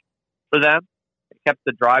huge for them. It kept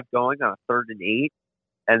the drive going on 3rd and 8.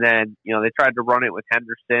 And then, they tried to run it with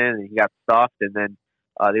Henderson and he got stuffed. And then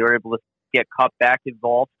they were able to get Kupp back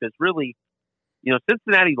involved because really,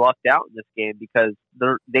 Cincinnati lucked out in this game because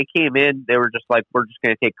they came in, they were just like, we're just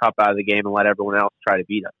going to take Kupp out of the game and let everyone else try to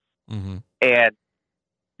beat us. Mm-hmm. And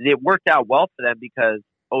it worked out well for them because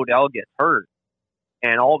Odell gets hurt.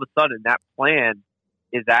 And all of a sudden that plan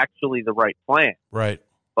is actually the right plan. Right.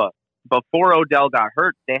 But before Odell got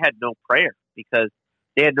hurt, they had no prayer because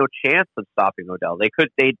they had no chance of stopping Odell. They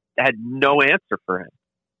had no answer for him.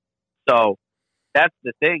 So that's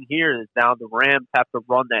the thing here is now the Rams have to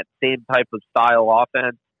run that same type of style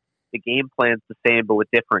offense. The game plan's the same, but with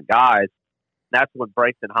different guys. That's when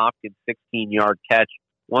Bryson Hopkins' 16-yard catch,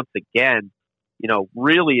 once again,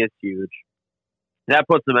 really is huge. That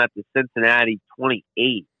puts them at the Cincinnati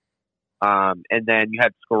 28. And then you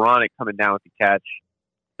had Skoranek coming down with the catch.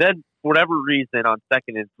 Then, for whatever reason, on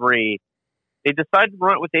 2nd and 3, they decided to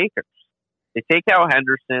run it with Akers. They take out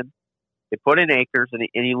Henderson, they put in Akers, and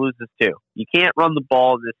he loses 2. You can't run the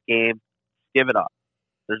ball in this game. Give it up.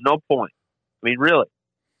 There's no point. I mean, really,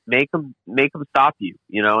 make them stop you.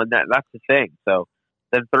 And that's the thing. So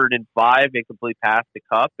then 3rd and 5, incomplete pass to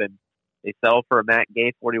Kupp, and they settle for a Matt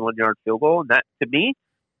Gay 41-yard field goal. And that, to me,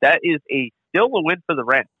 that is still a win for the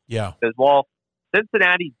Rams. Yeah. Because while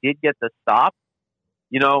Cincinnati did get the stop,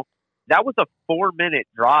 that was a 4-minute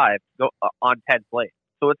drive on 10 plays.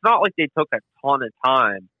 So it's not like they took a ton of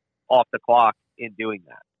time off the clock in doing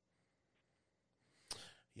that.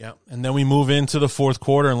 Yeah, and then we move into the fourth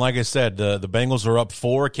quarter, and like I said, the Bengals are up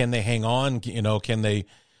 4. Can they hang on? Can they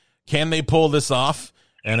pull this off?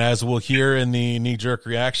 And as we'll hear in the knee-jerk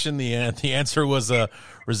reaction, the answer was a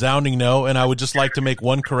resounding no. And I would just like to make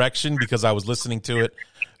one correction because I was listening to it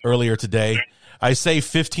earlier today. I say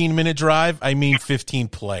 15-minute drive, I mean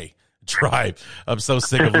 15-play drive. I'm so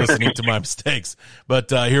sick of listening to my mistakes.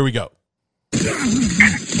 But here we go.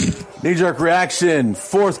 Knee-jerk reaction,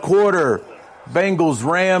 fourth quarter, Bengals,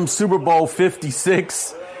 Rams, Super Bowl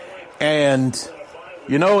 56. And,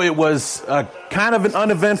 it was kind of an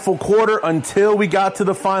uneventful quarter until we got to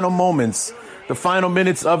the final moments, the final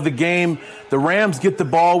minutes of the game. The Rams get the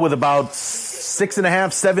ball with about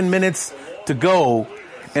 6.5, 7 minutes to go,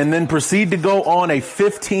 and then proceed to go on a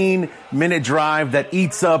 15-minute drive that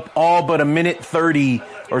eats up all but a minute 30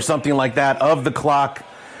 or something like that of the clock.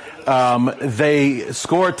 They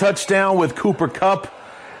score a touchdown with Cooper Kupp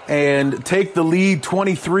and take the lead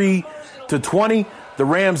 23-20. The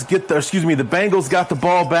Bengals got the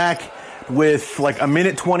ball back with like a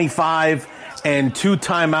minute 25 and 2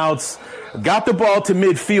 timeouts. Got the ball to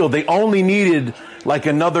midfield. They only needed like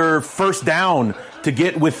another first down to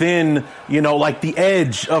get within, like the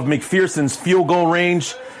edge of McPherson's field goal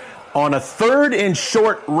range. On a 3rd and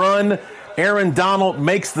short run, Aaron Donald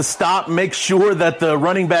makes the stop, makes sure that the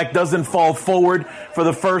running back doesn't fall forward for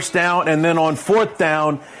the first down. And then on 4th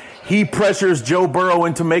down, he pressures Joe Burrow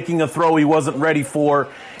into making a throw he wasn't ready for.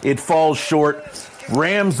 It falls short.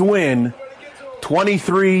 Rams win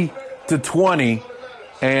 23-20.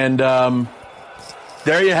 And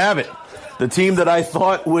there you have it. The team that I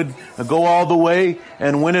thought would go all the way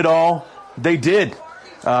and win it all, they did.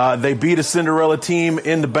 They beat a Cinderella team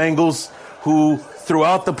in the Bengals who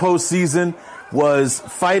throughout the postseason was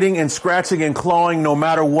fighting and scratching and clawing no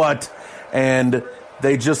matter what. And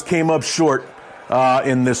they just came up short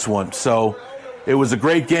in this one. So it was a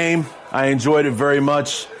great game. I enjoyed it very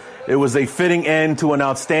much. It was a fitting end to an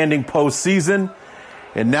outstanding postseason.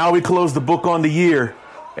 And now we close the book on the year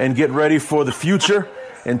and get ready for the future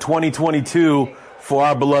in 2022 for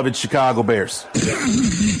our beloved Chicago Bears.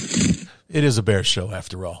 It is a Bears show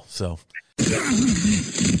after all. So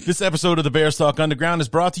this episode of the Bears Talk Underground is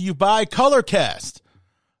brought to you by Colorcast.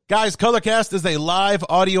 Guys, Colorcast is a live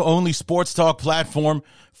audio-only sports talk platform,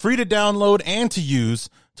 free to download and to use.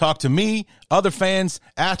 Talk to me, other fans,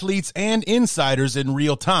 athletes, and insiders in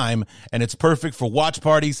real time, and it's perfect for watch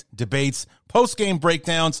parties, debates, post-game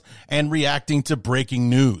breakdowns, and reacting to breaking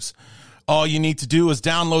news. All you need to do is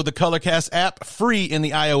download the Colorcast app free in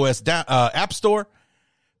the iOS App Store,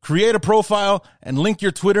 create a profile, and link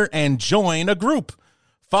your Twitter and join a group.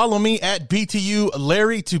 Follow me at BTU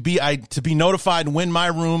Larry to be notified when my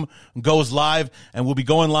room goes live, and we'll be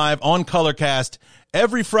going live on Colorcast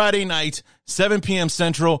every Friday night, 7 p.m.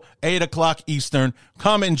 Central, 8 o'clock Eastern.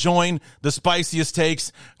 Come and join the spiciest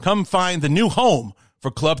takes. Come find the new home for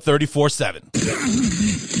Club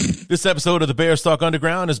 34-7. This episode of the Bears Talk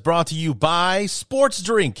Underground is brought to you by Sports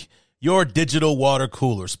Drink, your digital water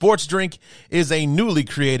cooler. Sports Drink is a newly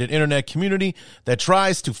created internet community that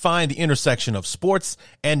tries to find the intersection of sports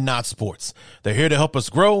and not sports. They're here to help us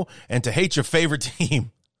grow and to hate your favorite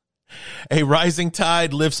team. A rising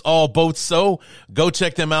tide lifts all boats, so go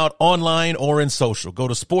check them out online or in social. Go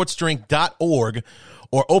to sportsdrink.org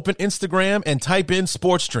or open Instagram and type in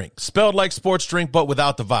Sports Drink, spelled like sports drink but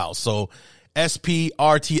without the vowels. So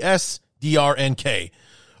SPRTSDRNK.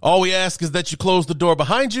 All we ask is that you close the door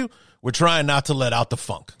behind you. We're trying not to let out the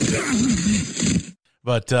funk.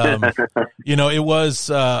 But, it was,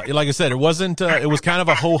 like I said, it wasn't, it was kind of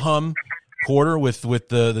a ho-hum quarter with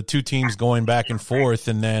the two teams going back and forth.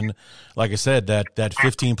 And then, like I said, that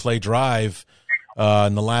 15-play drive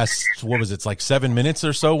in the last, what was it, it's like 7 minutes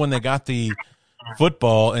or so when they got the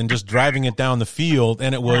football and just driving it down the field.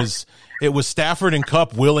 And it was Stafford and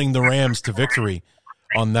Kupp willing the Rams to victory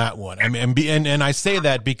on that one. I mean, and I say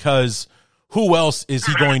that because who else is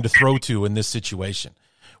he going to throw to in this situation?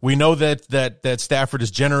 We know that Stafford is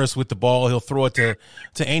generous with the ball. He'll throw it to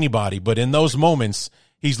anybody. But in those moments,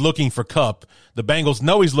 he's looking for Kupp. The Bengals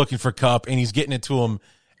know he's looking for Kupp, and he's getting it to him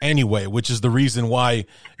anyway, which is the reason why,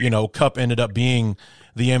 Kupp ended up being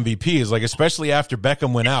the MVP. Is like, especially after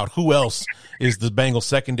Beckham went out, who else is the Bengals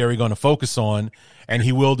secondary going to focus on? And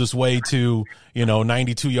he willed his way to,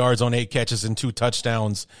 92 yards on 8 catches and 2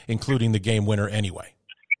 touchdowns, including the game winner anyway.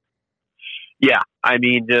 Yeah, I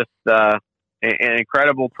mean, just an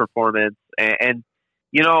incredible performance. And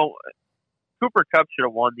Cooper Kupp should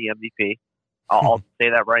have won the MVP. I'll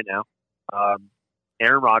say that right now.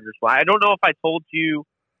 Aaron Rodgers. Well, I don't know if I told you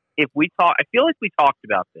if we talked. I feel like we talked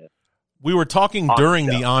about this. We were talking during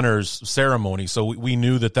the honors ceremony, so we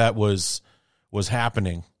knew that was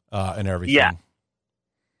happening and everything.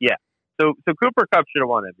 Yeah. So Cooper Kupp should have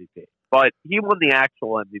won MVP, but he won the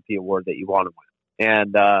actual MVP award that you want to win.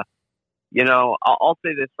 And I'll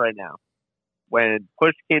say this right now: when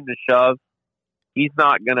push came to shove, he's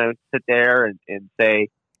not going to sit there and say,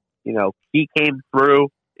 he came through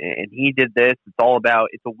and he did this. It's all about,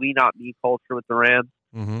 it's a we not me culture with the Rams,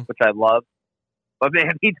 which I love. But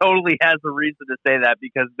man, he totally has a reason to say that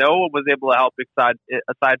because no one was able to help aside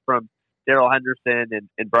from Darrell Henderson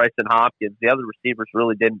and Bryson Hopkins. The other receivers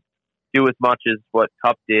really didn't do as much as what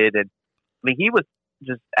Kupp did. And I mean, he was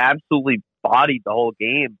just absolutely bodied the whole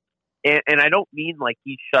game. And I don't mean like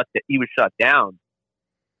he was shut down,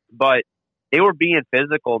 but they were being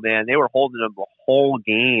physical, man. They were holding him the whole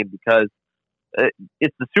game because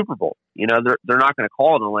it's the Super Bowl. They're not going to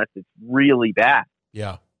call it unless it's really bad.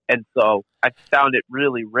 Yeah. And so I found it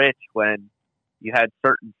really rich when you had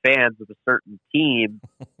certain fans of a certain team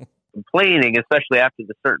complaining, especially after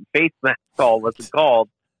the certain face mask call wasn't called,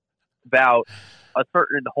 about a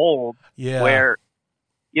certain hold. Yeah. Where,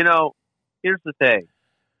 here's the thing.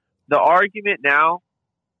 The argument now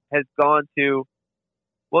has gone to,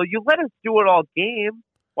 well, you let us do it all game.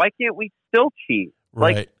 Why can't we still cheat?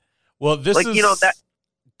 Right. Like, well, this is that.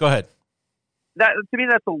 Go ahead. That to me,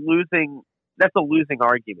 that's a losing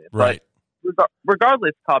argument. Right. But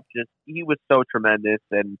regardless, Kupp he was so tremendous,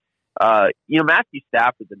 and Matthew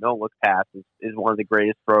Stafford, the no look pass is one of the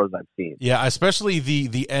greatest throws I've seen. Yeah, especially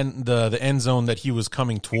the end zone that he was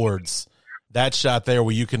coming towards. That shot there,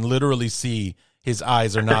 where you can literally see his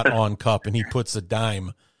eyes are not on Kupp, and he puts a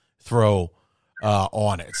dime throw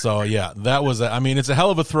on it. So, yeah, that was it's a hell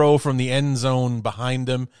of a throw from the end zone behind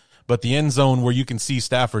him, but the end zone where you can see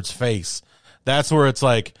Stafford's face, that's where it's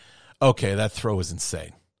like, okay, that throw is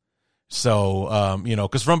insane. So,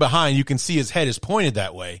 because from behind, you can see his head is pointed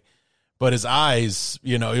that way, but his eyes,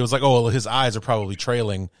 it was like, oh, well, his eyes are probably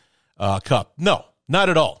trailing Kupp. No, not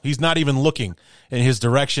at all. He's not even looking in his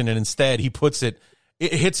direction, and instead he puts it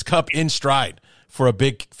hits Kupp in stride for a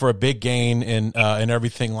big gain and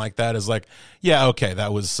everything like that. Is like, yeah, okay,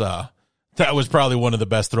 that was probably one of the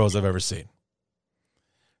best throws I've ever seen.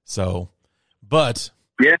 So, but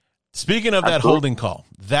yeah, speaking of that holding call,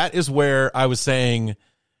 that is where I was saying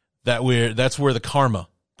that's where the karma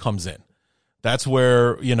comes in. That's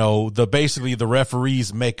where, basically the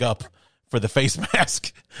referees make up for the face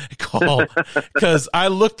mask call. Because I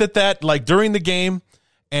looked at that like during the game,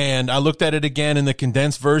 and I looked at it again in the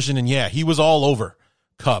condensed version, and yeah, he was all over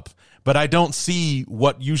Kupp. But I don't see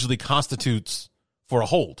what usually constitutes for a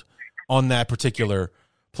hold on that particular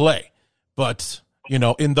play. But,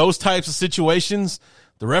 in those types of situations,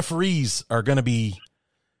 the referees are going to be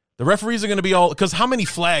all, because how many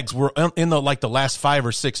flags were in the last 5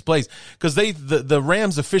 or 6 plays? Because the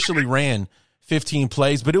Rams officially ran 15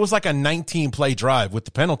 plays, but it was like a 19-play drive with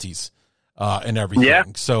the penalties and everything. Yeah.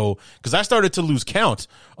 So, because I started to lose count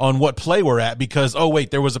on what play we're at because, oh, wait,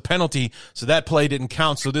 there was a penalty, so that play didn't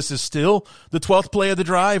count. So this is still the 12th play of the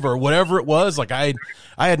drive or whatever it was. Like I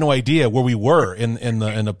had no idea where we were in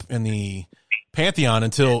the Pantheon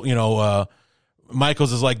until,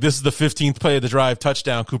 Michaels is like, this is the 15th play of the drive,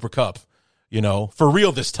 touchdown, Cooper Kupp, for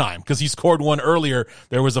real this time, because he scored one earlier.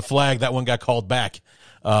 There was a flag, that one got called back,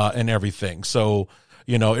 and everything. So,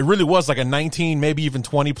 it really was like a 19, maybe even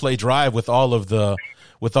 20 play drive with all the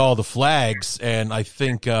flags. And I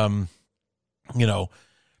think, I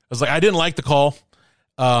was like, I didn't like the call,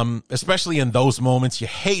 especially in those moments. You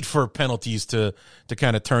hate for penalties to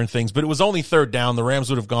kind of turn things, but it was only third down. The Rams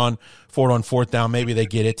would have gone for it on fourth down. Maybe they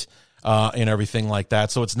get it, and everything like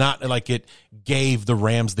that. So it's not like it gave the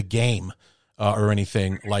Rams the game, or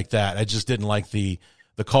anything like that. I just didn't like the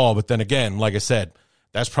call. But then again, like I said,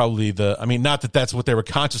 that's probably not that that's what they were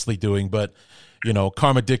consciously doing, but,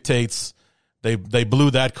 karma dictates. They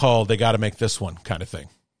blew that call. They got to make this one kind of thing.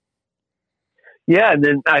 Yeah, and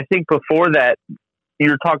then I think before that, you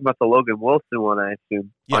were talking about the Logan Wilson one, I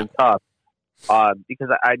assume, on top. Because,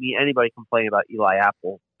 anybody complain about Eli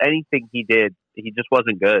Apple. Anything he did, he just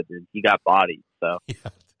wasn't good, and he got bodied. So, yeah.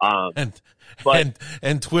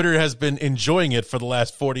 And Twitter has been enjoying it for the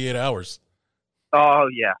last 48 hours. Oh,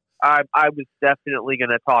 yeah. I was definitely going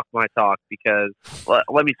to talk my talk because,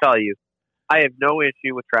 let me tell you, I have no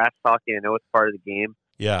issue with trash talking. I know it's part of the game.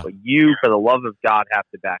 Yeah. But you, for the love of God, have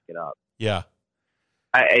to back it up. Yeah.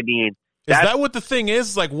 Is that what the thing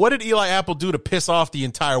is? Like, what did Eli Apple do to piss off the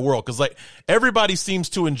entire world? Because, everybody seems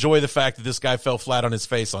to enjoy the fact that this guy fell flat on his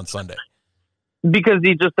face on Sunday. Because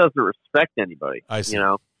he just doesn't respect anybody. I see.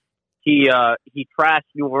 He trashed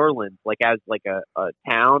New Orleans as a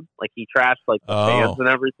town. He trashed the fans and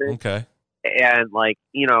everything. Okay. And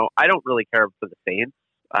I don't really care for the Saints.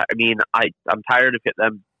 I'm tired of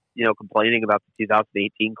them, complaining about the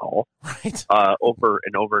 2018 call, right? Over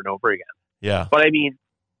and over and over again. Yeah. But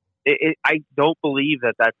I don't believe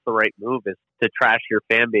that that's the right move, is to trash your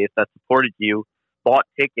fan base that supported you, bought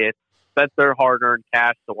tickets, spent their hard-earned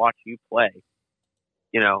cash to watch you play,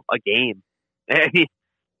 a game.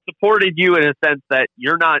 Supported you in a sense that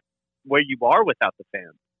you're not where you are without the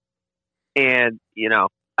fans. And,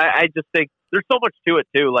 I just think there's so much to it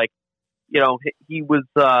too. He was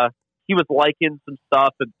liking some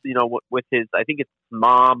stuff, with his, I think it's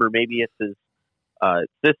mom or maybe it's his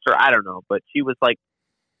sister. I don't know, but she was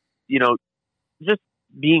just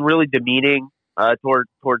being really demeaning towards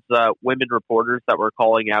women reporters that were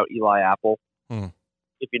calling out Eli Apple,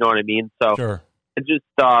 if you know what I mean. So sure. It just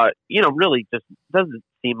really just doesn't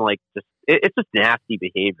seem like it's just nasty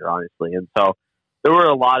behavior, honestly. And so there were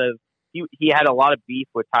a lot of he had a lot of beef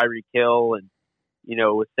with Tyreek Hill, and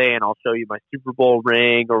was saying, "I'll show you my Super Bowl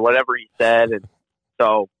ring" or whatever he said. And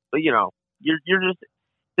so, but you're just,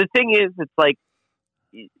 the thing is, it's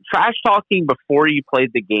trash talking before you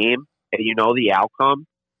played the game and the outcome.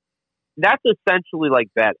 That's essentially like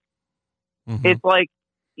betting. Mm-hmm. It's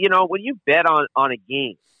when you bet on a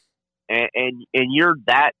game and you're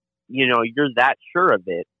that you're that sure of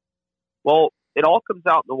it. Well, it all comes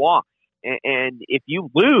out in the wash, and if you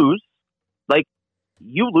lose,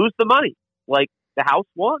 you lose the money. The house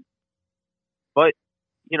won. But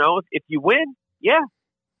if you win, yeah,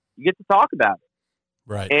 you get to talk about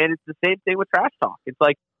it. Right. And it's the same thing with trash talk. It's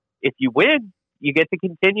if you win, you get to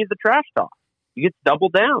continue the trash talk. You get to double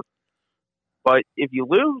down. But if you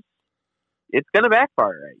lose, it's going to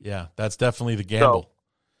backfire, right? Yeah, that's definitely the gamble.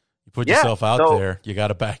 You put yourself out there, you got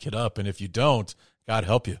to back it up. And if you don't, God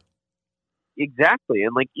help you. Exactly.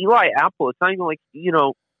 And Eli Apple, it's not even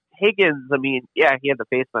Higgins, he had the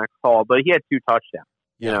face mask call, but he had 2 touchdowns.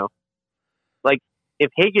 Yeah.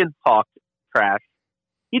 If Higgins talked trash,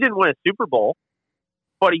 he didn't win a Super Bowl,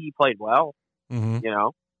 but he played well. Mm-hmm.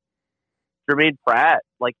 Jermaine Pratt,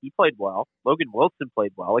 he played well. Logan Wilson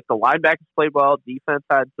played well. The linebackers played well. Defense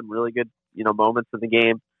had some really good, moments in the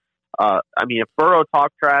game. If Burrow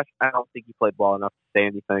talked trash, I don't think he played well enough to say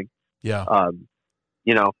anything. Yeah.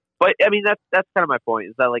 But that's kind of my point,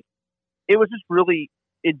 is that it was just really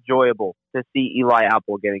enjoyable to see Eli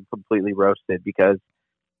Apple getting completely roasted, because,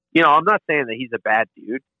 I'm not saying that he's a bad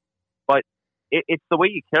dude, but it's the way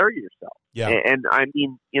you carry yourself. Yeah. And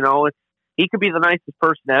he could be the nicest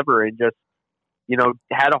person ever and just,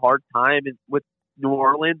 had a hard time with New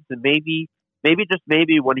Orleans, and maybe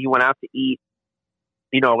when he went out to eat,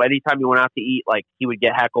 anytime he went out to eat, he would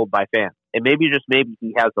get heckled by fans, and maybe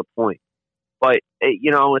he has a point. But, it's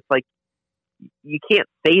you can't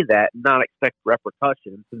say that and not expect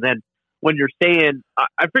repercussions. And then when you're saying,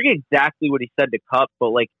 I forget exactly what he said to Kupp,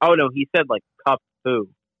 but oh no, he said Kupp who?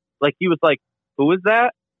 He was who is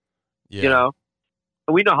that? Yeah. You know,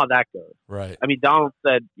 and we know how that goes. Right. I mean, Donald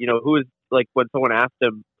said, who is, like, when someone asked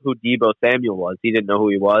him who Deebo Samuel was, he didn't know who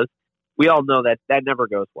he was. We all know that never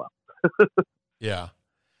goes well. Yeah.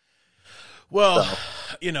 Well, So.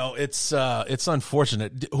 It's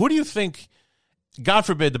unfortunate. Who do you think, God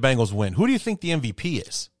forbid the Bengals win, who do you think the MVP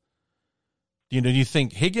is? Do you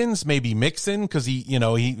think Higgins, maybe Mixon, because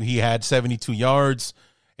he had 72 yards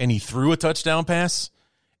and he threw a touchdown pass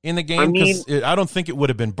in the game? I don't think it would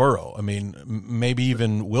have been Burrow. I mean, maybe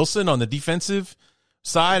even Wilson on the defensive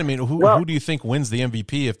side. I mean, who do you think wins the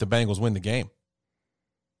MVP if the Bengals win the game?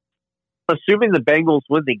 Assuming the Bengals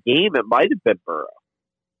win the game, it might have been Burrow.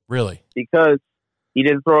 Really? Because he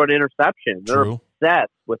didn't throw an interception. They're True.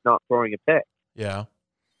 obsessed with not throwing a pick. Yeah.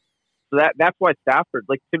 So that's why Stafford,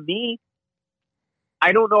 like, to me,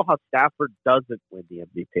 I don't know how Stafford doesn't win the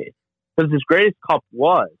MVP. Because as great as Kupp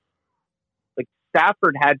was, like,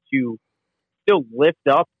 Stafford had to still lift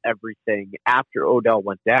up everything after Odell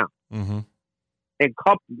went down. Mm-hmm. And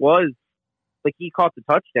Kupp was, like, he caught the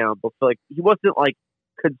touchdown, but like he wasn't, like,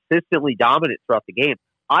 consistently dominant throughout the game.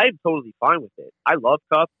 I'm totally fine with it. I love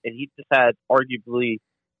Kupp, and he just had arguably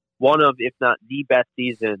one of, if not the best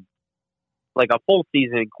season, like a full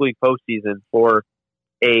season, including postseason, for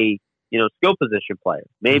a skill position player.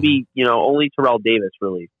 Maybe only Terrell Davis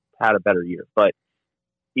really had a better year, but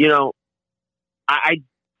I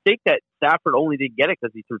think that Stafford only didn't get it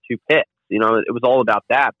because he threw 2 picks. It was all about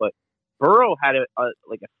that. But Burrow had a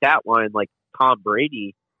stat line like Tom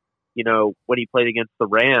Brady. When he played against the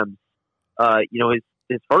Rams,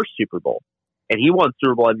 his first Super Bowl, and he won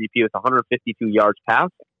Super Bowl MVP with 152 yards passing.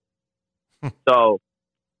 So,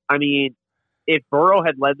 I mean, if Burrow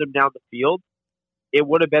had led them down the field, it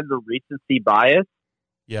would have been the recency bias.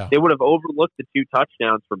 Yeah. They would have overlooked the 2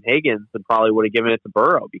 touchdowns from Higgins and probably would have given it to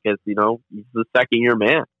Burrow because, he's the second-year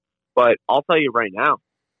man. But I'll tell you right now,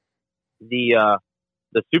 the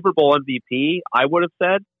Super Bowl MVP, I would have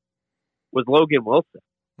said, was Logan Wilson.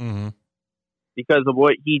 Mm-hmm. Because of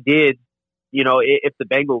what he did, if the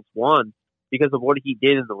Bengals won, because of what he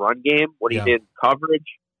did in the run game, what he did in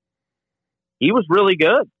coverage, he was really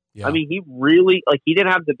good. Yeah. I mean, he really, he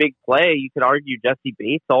didn't have the big play. You could argue Jesse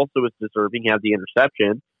Bates also was deserving. He had the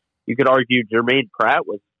interception. You could argue Jermaine Pratt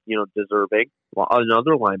was, deserving. Well,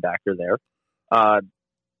 another linebacker there. And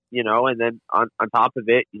then on top of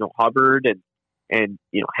it, Hubbard and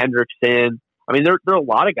Hendrickson. I mean, there are a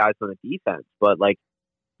lot of guys on the defense, but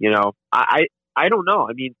I don't know.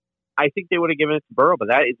 I mean, I think they would have given it to Burrow, but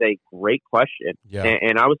that is a great question. Yeah.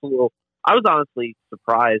 And I was honestly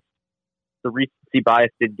surprised the recency bias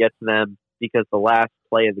didn't get to them because the last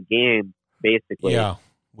play of the game basically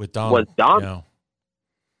with Donald. was Donald. Yeah.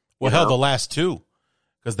 Well, hell, the last 2,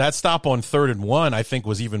 because that stop on 3rd and 1, I think,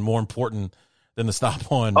 was even more important than the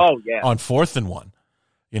stop on 4th and 1.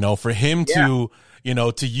 For him to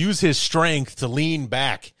use his strength to lean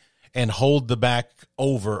back and hold the back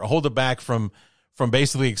from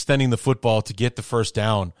basically extending the football to get the first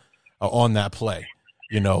down on that play,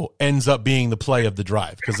 ends up being the play of the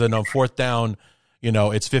drive. Because then on 4th down,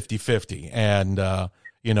 it's 50-50. And,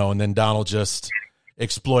 and then Donald just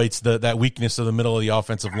exploits that weakness of the middle of the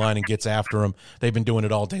offensive line and gets after him. They've been doing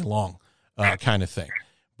it all day long, kind of thing.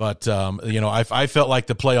 But, I felt like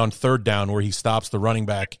the play on 3rd down where he stops the running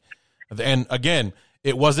back. And, again,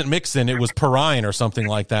 it wasn't Mixon. It was Perrine or something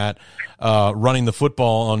like that running the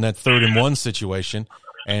football on that 3rd and 1 situation.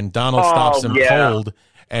 And Donald stops him cold.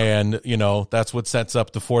 And, that's what sets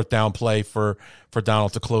up the 4th down play for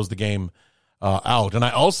Donald to close the game out. And I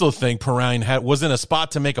also think Perrine was in a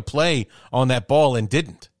spot to make a play on that ball and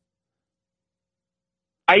didn't.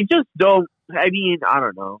 I just don't. I mean, I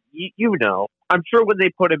don't know. I'm sure when they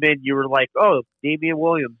put him in, you were like, oh, Damian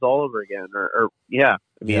Williams all over again. Or yeah.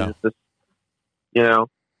 I mean, it's just,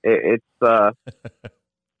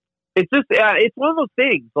 it's just, it's one of those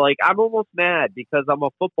things. Like, I'm almost mad because I'm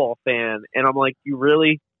a football fan and I'm like, you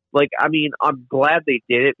really, like, I mean, I'm glad they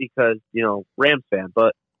did it because, Rams fan,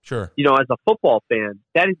 but, sure. As a football fan,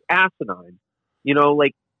 that is asinine.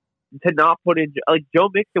 Like, to not put in, like, Joe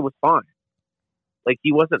Mixon was fine. Like,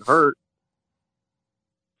 he wasn't hurt.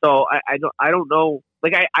 So I don't know.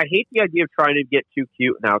 Like, I hate the idea of trying to get too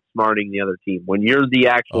cute and outsmarting the other team when you're the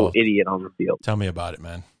actual idiot on the field. Tell me about it,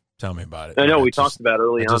 man. Tell me about it. I know we talked about it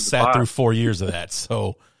early on. I just sat through 4 years of that.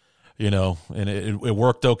 So, and it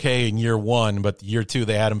worked okay in year 1, but year 2,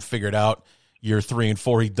 they had him figured out. Year 3 and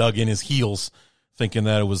 4, he dug in his heels thinking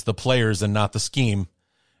that it was the players and not the scheme.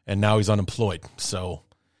 And now he's unemployed. So,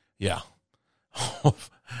 yeah.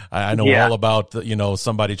 I know all about,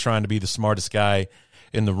 somebody trying to be the smartest guy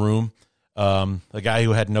in the room. A guy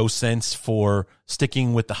who had no sense for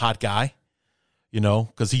sticking with the hot guy,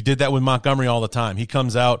 because he did that with Montgomery all the time. He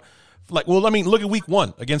comes out look at week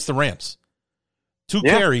 1 against the Rams. 2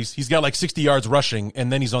 carries, he's got like 60 yards rushing,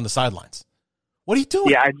 and then he's on the sidelines. What are you doing?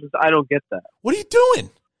 Yeah, I don't get that. What are you doing?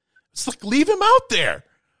 It's like, leave him out there.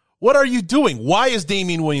 What are you doing? Why is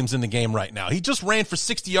Damian Williams in the game right now? He just ran for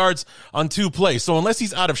 60 yards on 2 plays. So unless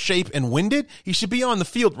he's out of shape and winded, he should be on the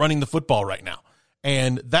field running the football right now.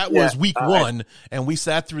 And that was week 1, and we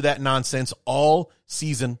sat through that nonsense all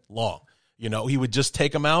season long. He would just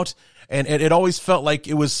take him out, and it always felt like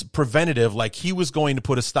it was preventative, like he was going to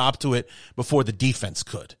put a stop to it before the defense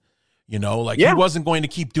could. He wasn't going to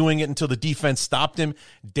keep doing it until the defense stopped him,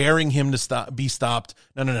 daring him to be stopped.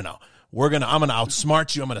 No. I'm going to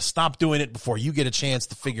outsmart you. I'm going to stop doing it before you get a chance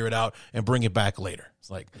to figure it out and bring it back later.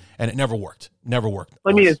 It's like, and it never worked.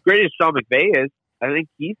 I mean, as great as Sean McVay is, I think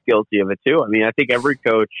he's guilty of it too. I mean, I think every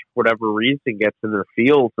coach, for whatever reason, gets in their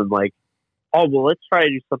feels and like, oh, well, let's try to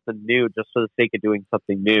do something new just for the sake of doing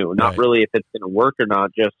something new. Not really if it's going to work or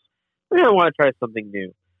not, just, I want to try something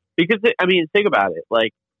new. Because, think about it.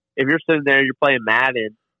 Like, if you're sitting there, you're playing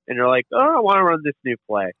Madden, and you're like, oh, I want to run this new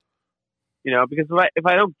play. Because if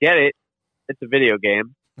I don't get it, it's a video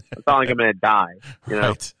game. It's not like I'm going to die,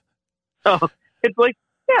 Right. So it's like,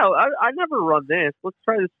 yeah, I never run this. Let's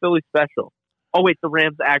try this Philly special. Oh, wait, the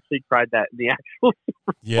Rams actually tried that in the actual Super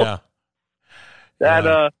Bowl. Yeah.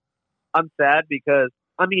 I'm sad because,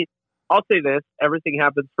 I'll say this. Everything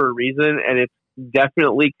happens for a reason, and it's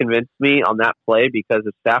definitely convinced me on that play because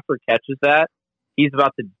if Stafford catches that, he's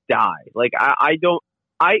about to die. Like,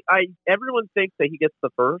 everyone thinks that he gets the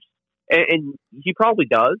first, and he probably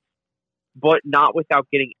does, but not without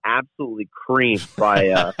getting absolutely creamed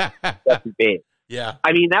by Jesse Bates. Yeah.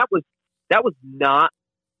 That was not,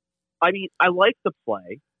 I like the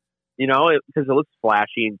play, because it looks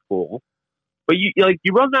flashy and cool. But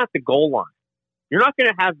you run that at the goal line. You're not going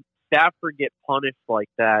to have Stafford get punished like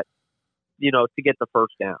that, to get the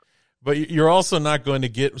first down. But you're also not going to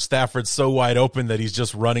get Stafford so wide open that he's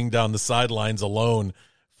just running down the sidelines alone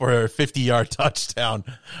for a 50-yard touchdown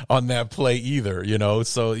on that play either,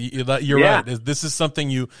 So you're right. This is something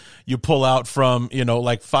you pull out from,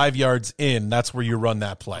 like 5 yards in. That's where you run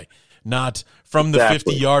that play, not from the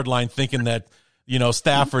 50-yard line thinking that,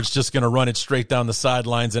 Stafford's just going to run it straight down the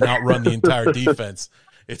sidelines and outrun the entire defense.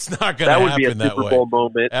 It's not going to happen that way. That would be a Super Bowl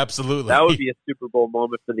moment. Absolutely. That would be a Super Bowl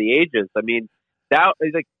moment for the ages. That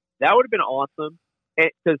would have been awesome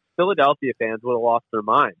because Philadelphia fans would have lost their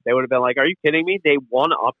mind. They would have been like, are you kidding me? They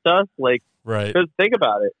one-upped us? Like, right. Because think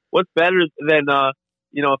about it. What's better than, a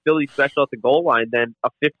Philly special at the goal line than a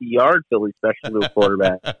 50-yard Philly special to a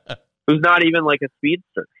quarterback who's not even like a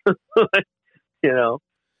speedster?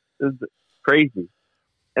 It's crazy.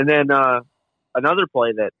 And then another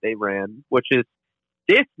play that they ran, which is,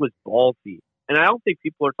 this was ballsy. And I don't think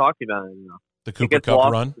people are talking about it enough. The Cooper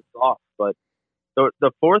Kupp run? But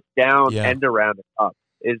the fourth down end around it up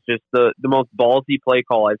is just the most ballsy play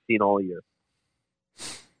call I've seen all year.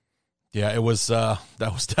 Yeah, it was that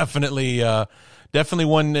was definitely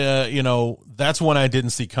one, that's one I didn't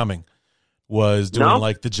see coming, was doing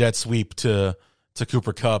like the jet sweep to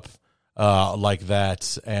Cooper Kupp like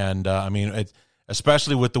that. And,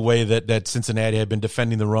 especially with the way that Cincinnati had been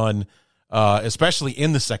defending the run, especially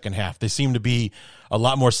in the second half. They seemed to be a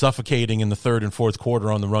lot more suffocating in the third and fourth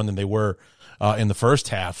quarter on the run than they were in the first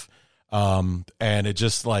half. And it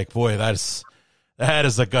just like, boy, that is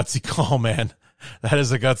a gutsy call, man. That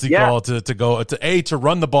is a gutsy call to go to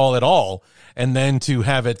run the ball at all, and then to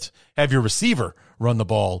have your receiver run the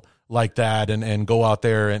ball like that and go out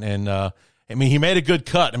there and he made a good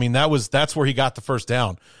cut. That's where he got the first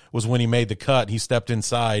down, was when he made the cut. He stepped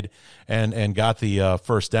inside and got the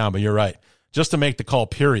first down. But you're right. Just to make the call,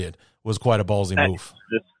 period, was quite a ballsy move.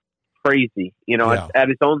 Just crazy. At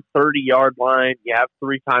his own 30-yard line, you have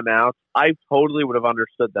 3 timeouts. I totally would have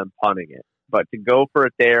understood them punting it. But to go for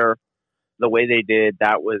it there the way they did,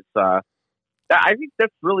 that was I think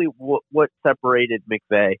that's really what separated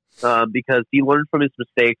McVay, because he learned from his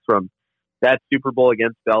mistakes from that Super Bowl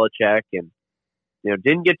against Belichick, and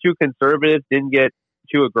didn't get too conservative, didn't get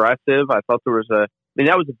too aggressive. I thought there was that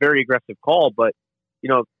was a very aggressive call, but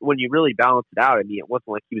when you really balance it out, it wasn't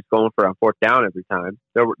like he was going for a fourth down every time.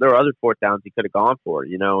 There were other fourth downs he could have gone for,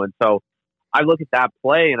 and so I look at that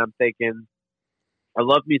play and I'm thinking, I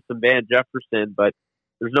love me some Van Jefferson, but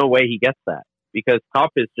there's no way he gets that, because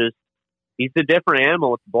Kupp is just, he's a different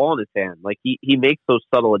animal with the ball in his hand. Like he makes those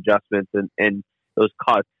subtle adjustments and those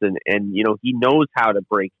cuts and he knows how to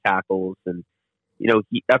break tackles, and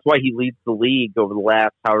that's why he leads the league over the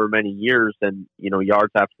last however many years and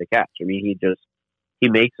yards after the catch. He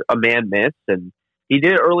makes a man miss, and he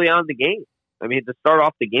did it early on in the game. To start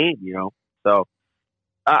off the game, So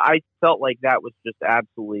I felt like that was just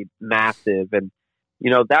absolutely massive. And,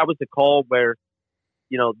 that was a call where,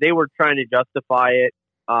 they were trying to justify it.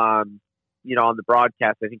 On the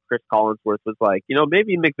broadcast, I think Chris Collinsworth was like,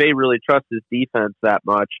 maybe McVay really trusts his defense that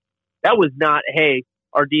much. That was not, hey,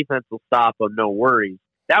 our defense will stop them, no worries.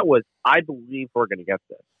 That was, I believe we're going to get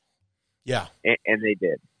this. Yeah. And they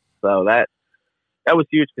did. So that was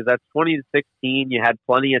huge because that's 20-16. You had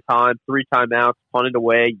plenty of time, 3 timeouts, punted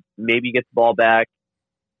away, maybe get the ball back.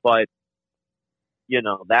 But,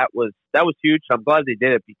 that was huge. I'm glad they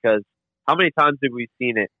did it because how many times have we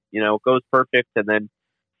seen it? It goes perfect and then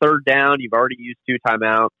third down, you've already used 2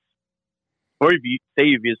 timeouts. Or you've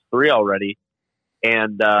used 3 already.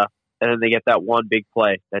 And then they get that one big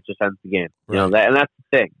play that just ends the game. Right. And that's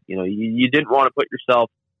the thing. You didn't want to put yourself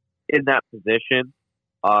in that position.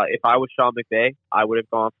 If I was Sean McVay, I would have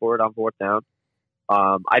gone for it on 4th down.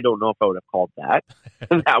 I don't know if I would have called that.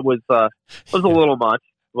 That was a little much,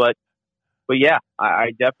 but yeah,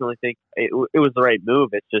 I definitely think it was the right move.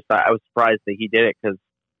 It's just I was surprised that he did it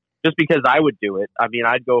because I would do it. I mean,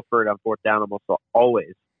 I'd go for it on 4th down almost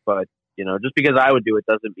always, but just because I would do it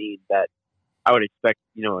doesn't mean that I would expect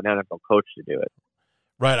an NFL coach to do it.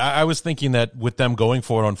 Right. I was thinking that with them going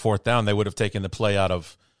for it on 4th down, they would have taken the play out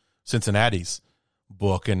of Cincinnati's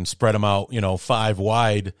book and spread them out, 5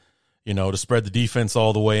 wide, to spread the defense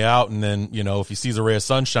all the way out. And then, if he sees a ray of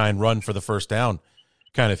sunshine, run for the 1st down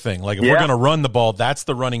kind of thing. Like if we're going to run the ball, that's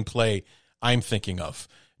the running play I'm thinking of.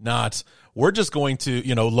 Not we're just going to,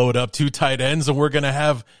 load up 2 tight ends and we're going to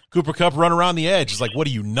have Cooper Kupp run around the edge. It's like, what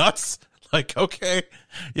are you, nuts? Like, okay.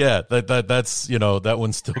 Yeah, that's, that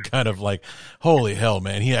one's still kind of like, holy hell,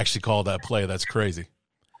 man. He actually called that play. That's crazy.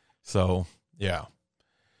 So, yeah.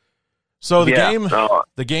 So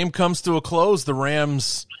the game comes to a close. The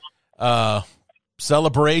Rams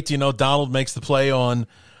celebrate. Donald makes the play on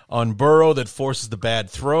Burrow that forces the bad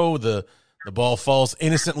throw. The ball falls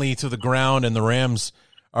innocently to the ground, and the Rams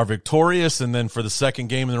are victorious. And then for the second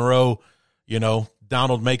game in a row,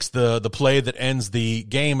 Donald makes the play that ends the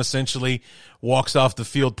game, essentially walks off the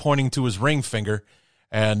field pointing to his ring finger.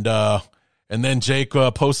 And then Jake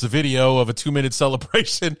posts a video of a 2-minute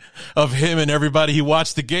celebration of him and everybody he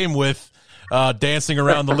watched the game with dancing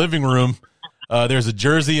around the living room. There's a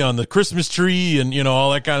jersey on the Christmas tree and,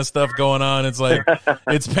 all that kind of stuff going on. It's like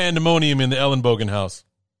it's pandemonium in the Ellenbogen house.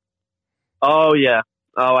 Oh, yeah.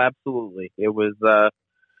 Oh, absolutely. It was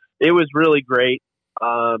really great.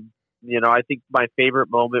 I think my favorite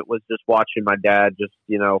moment was just watching my dad just,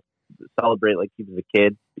 celebrate like he was a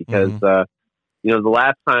kid because, the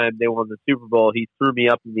last time they won the Super Bowl, he threw me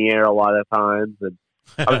up in the air a lot of times. And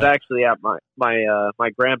I was actually at my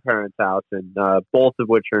grandparents' house, and both of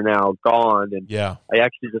which are now gone. And yeah, I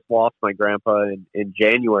actually just lost my grandpa in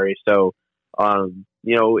January. So,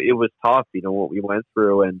 it was tough, what we went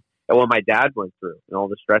through and what my dad went through and all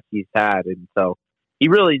the stress he's had. And so he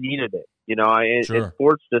really needed it. Sure. And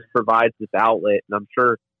sports just provides this outlet, and I'm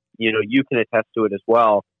sure, you can attest to it as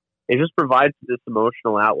well. It just provides this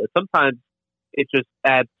emotional outlet. Sometimes it just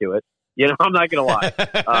adds to it. I'm not going to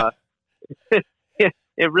lie.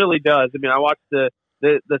 It really does. I mean, I watched the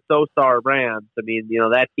SoStar Rams. I mean,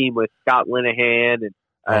 that team with Scott Linehan and,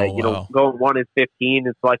 wow. going 1-15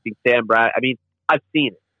 and selecting Sam Brad. I mean, I've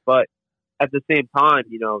seen it, but at the same time,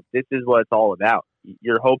 this is what it's all about.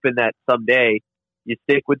 You're hoping that someday you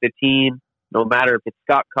stick with the team, no matter if it's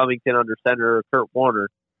Scott Covington under center or Kurt Warner,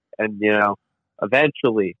 and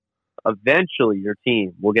eventually your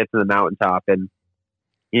team will get to the mountaintop. And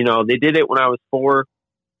they did it when I was 4.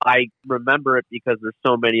 I remember it because there's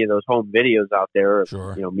so many of those home videos out there of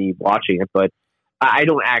Sure. Me watching it, but I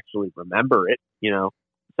don't actually remember it.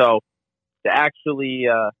 So to actually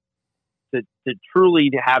to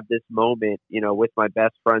truly have this moment, with my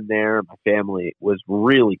best friend there and my family was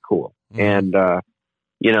really cool. Mm-hmm. And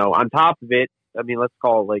on top of it, I mean, let's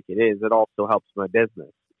call it like it is. It also helps my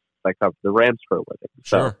business. I cover the Rams for a living.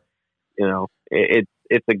 Sure. So,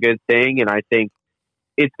 it's a good thing. And I think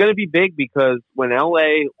it's going to be big because when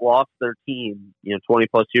LA lost their team, 20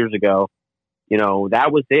 plus years ago,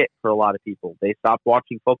 that was it for a lot of people. They stopped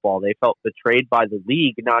watching football. They felt betrayed by the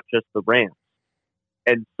league, not just the Rams.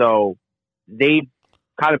 And so they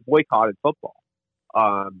kind of boycotted football.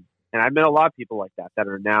 And I met a lot of people like that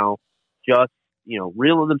are now just,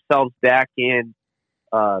 reeling themselves back in,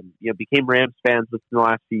 became Rams fans within the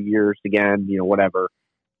last few years again, whatever.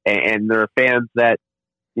 And they're fans that,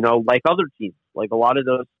 like other teams, like a lot of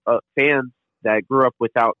those fans that grew up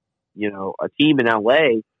without, a team in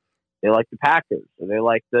LA, they like the Packers or they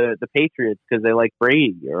like the Patriots because they like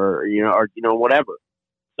Brady or whatever.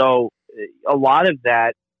 So a lot of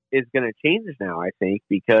that is going to change now, I think,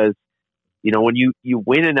 because, You know, when you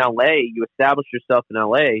win in LA, you establish yourself in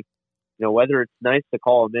LA, you know, whether it's nice to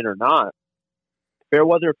call them in or not, fair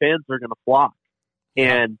weather fans are going to flock.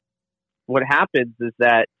 And what happens is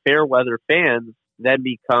that fair weather fans then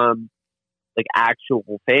become like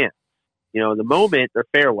actual fans. You know, the moment they're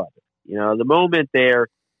fair weather, you know, the moment they're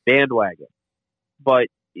bandwagon. But,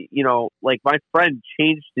 you know, like my friend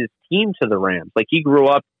changed his team to the Rams. Like he grew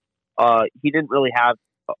up, he didn't really have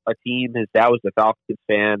a team. His dad was a Falcons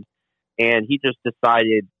fan. And he just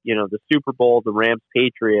decided, you know, the Super Bowl, the Rams,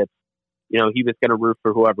 Patriots, you know, he was going to root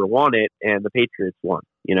for whoever won it, and the Patriots won,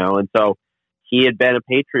 you know. And so he had been a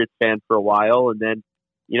Patriots fan for a while, and then,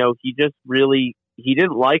 you know, he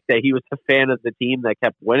didn't like that he was a fan of the team that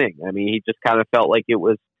kept winning. I mean, he just kind of felt like it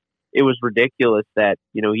was ridiculous that,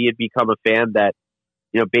 you know, he had become a fan that,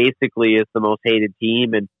 you know, basically is the most hated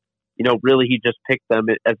team. And, you know, really he just picked them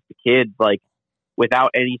as a kid, like,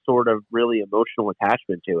 without any sort of really emotional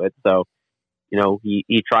attachment to it. So, you know,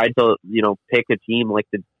 he tried to, you know, pick a team like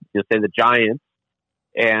say the Giants.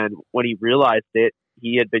 And when he realized it,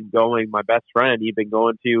 he had been going, my best friend, he'd been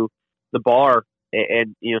going to the bar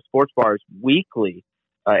and you know, sports bars weekly,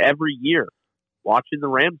 every year, watching the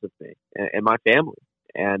Rams with me and my family.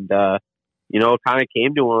 And, you know, it kind of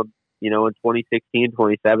came to him, you know, in 2016,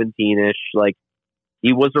 2017-ish, like,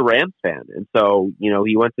 he was a Rams fan. And so, you know,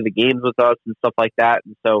 he went to the games with us and stuff like that.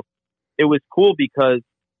 And so it was cool because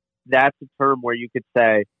that's a term where you could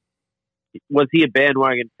say, was he a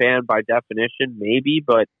bandwagon fan by definition? Maybe,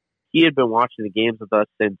 but he had been watching the games with us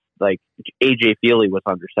since like AJ Feely was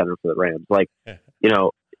under center for the Rams. Like, you know,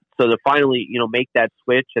 so to finally, you know, make that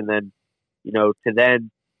switch and then, you know, to then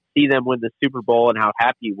see them win the Super Bowl and how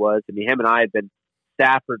happy he was. I mean, him and I had been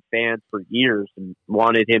Stafford fans for years and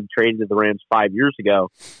wanted him traded to the Rams 5 years ago.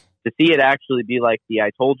 To see it actually be like the "I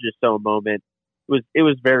told you so" moment was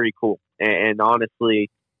very cool. And honestly,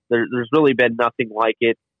 there's really been nothing like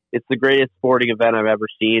it. It's the greatest sporting event I've ever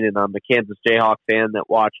seen, and I'm a Kansas Jayhawk fan that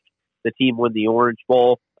watched the team win the Orange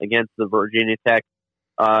Bowl against the Virginia Tech,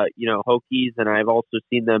 you know, Hokies, and I've also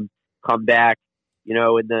seen them come back, you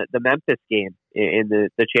know, in the Memphis game in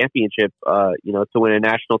the championship, you know, to win a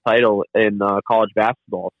national title in college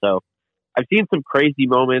basketball. So I've seen some crazy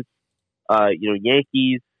moments, you know,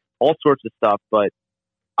 Yankees, all sorts of stuff, but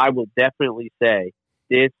I will definitely say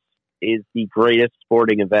this is the greatest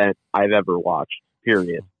sporting event I've ever watched,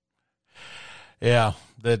 period. Yeah,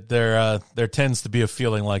 that there tends to be a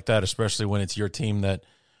feeling like that, especially when it's your team that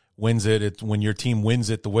wins it. When your team wins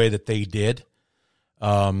it the way that they did,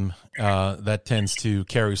 that tends to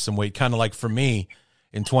carry some weight. Kind of like for me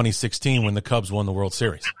in 2016 when the Cubs won the World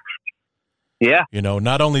Series. Yeah. You know,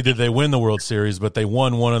 not only did they win the World Series, but they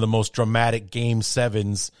won one of the most dramatic Game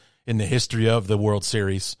 7s in the history of the World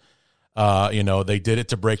Series. You know, they did it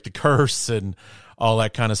to break the curse and all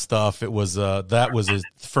that kind of stuff. It was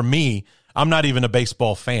for me. I'm not even a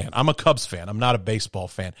baseball fan. I'm a Cubs fan. I'm not a baseball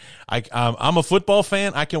fan. I'm a football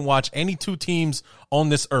fan. I can watch any two teams on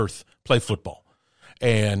this earth play football.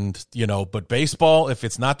 And, you know, but baseball, if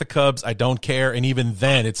it's not the Cubs, I don't care. And even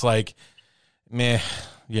then, it's like, meh,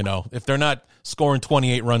 you know, if they're not scoring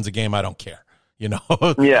 28 runs a game, I don't care. You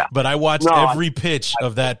know, yeah. But I watched every pitch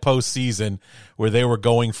of that postseason where they were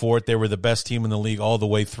going for it. They were the best team in the league all the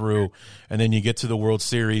way through. And then you get to the World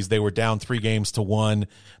Series. They were down 3-1.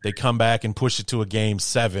 They come back and push it to a Game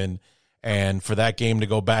 7. And for that game to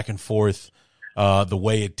go back and forth the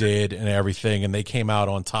way it did and everything, and they came out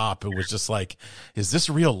on top, it was just like, is this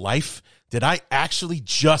real life? Did I actually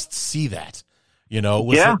just see that? You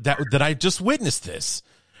know, did I just witness this?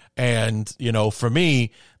 And, you know, for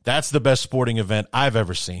me, that's the best sporting event I've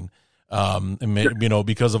ever seen, you know,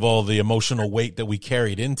 because of all the emotional weight that we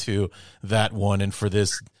carried into that one. And for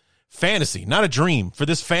this fantasy, not a dream, for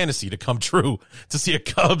this fantasy to come true, to see a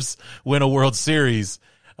Cubs win a World Series,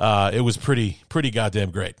 it was pretty goddamn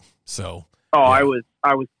great. So, yeah. I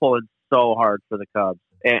was pulling so hard for the Cubs.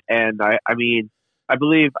 And I mean, I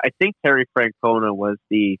think Terry Francona was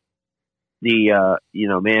the you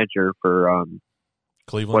know, manager for,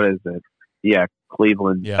 Cleveland. What is it? Yeah,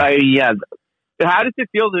 Cleveland. Yeah. How does it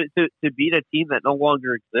feel to beat a team that no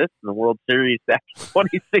longer exists in the World Series back in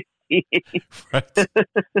 2016? Right.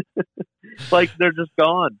 Like they're just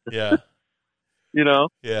gone. Yeah. You know?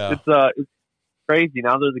 Yeah. It's crazy.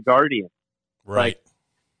 Now they're the Guardians. Right. Like,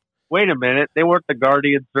 wait a minute. They weren't the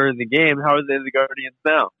Guardians during the game. How are they the Guardians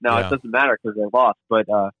now? No, it doesn't matter because they lost. But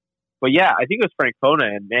yeah, I think it was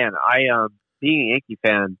Francona. And man, being a Yankee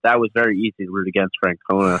fan, that was very easy to root against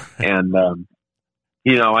Francona. And,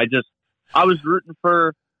 you know, I was rooting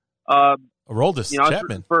for Aroldis, you know, I was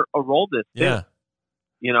Chapman. rooting for Aroldis, too. Yeah.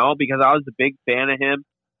 You know, because I was a big fan of him.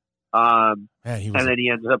 Man, and then he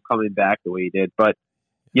ended up coming back the way he did. But,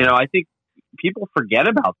 I think people forget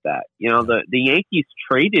about that. The Yankees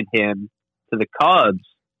traded him to the Cubs,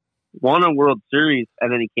 won a World Series,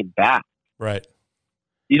 and then he came back. Right.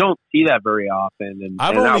 You don't see that very often. And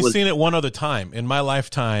I've only seen it one other time in my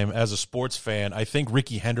lifetime as a sports fan. I think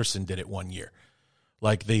Ricky Henderson did it one year.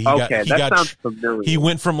 Like sounds familiar. He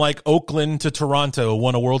went from like Oakland to Toronto,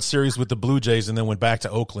 won a World Series with the Blue Jays, and then went back to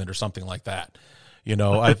Oakland or something like that.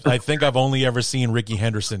 I think I've only ever seen Ricky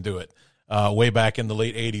Henderson do it way back in the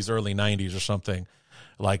late 80s, early 90s or something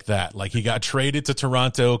like that. Like he got traded to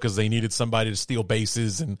Toronto because they needed somebody to steal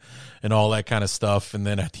bases and all that kind of stuff. And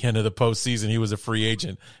then at the end of the postseason, he was a free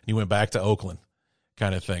agent and he went back to Oakland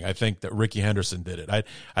kind of thing. I think that Ricky Henderson did it.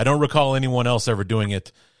 I don't recall anyone else ever doing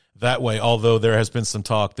it that way, although there has been some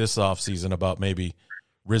talk this offseason about maybe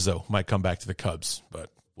Rizzo might come back to the Cubs,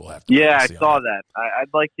 but we'll have to I see saw that.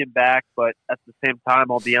 I'd like him back, but at the same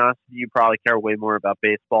time, I'll be honest with you, probably care way more about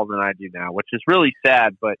baseball than I do now, which is really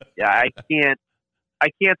sad. But yeah, I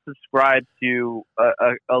can't subscribe to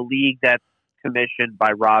a league that's commissioned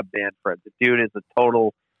by Rob Manfred. The dude is a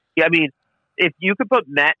total. Yeah, I mean, if you could put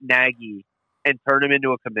Matt Nagy and turn him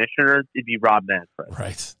into a commissioner, it'd be Rob Manfred.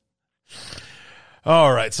 Right.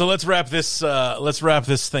 All right, so let's wrap this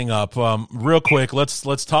thing up real quick.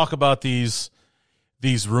 Let's talk about these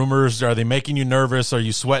rumors. Are they making you nervous? Are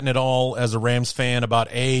you sweating at all as a Rams fan about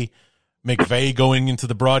A, McVay going into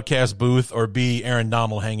the broadcast booth, or B, Aaron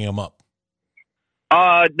Donald hanging him up?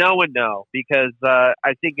 No and no, because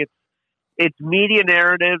I think it's media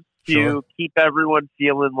narratives to keep everyone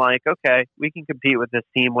feeling like, okay, we can compete with this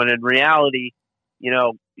team, when in reality,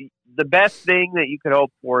 the best thing that you could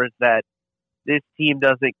hope for is that this team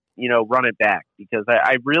doesn't, run it back, because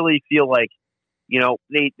I really feel like,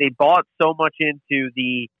 they bought so much into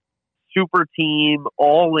the super team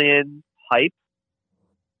all-in hype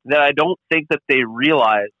that I don't think that they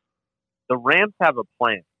realize the Rams have a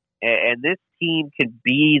plan, and this team can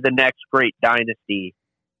be the next great dynasty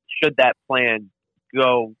should that plan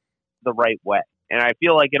go the right way. And I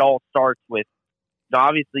feel like it all starts with,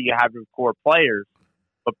 obviously you have your core players,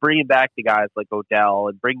 but bringing back the guys like Odell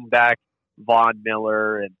and bringing back Von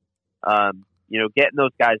Miller and, getting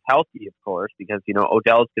those guys healthy, of course, because,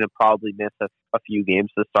 Odell's going to probably miss a few games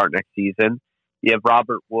to start next season. You have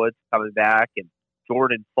Robert Woods coming back and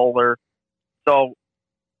Jordan Fuller. So,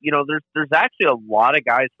 there's actually a lot of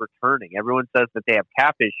guys returning. Everyone says that they have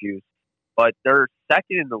cap issues, but they're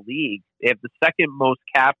second in the league. They have the second most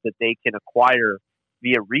cap that they can acquire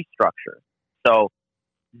via restructure. So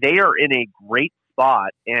they are in a great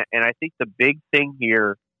spot. And I think the big thing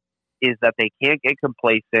here is that they can't get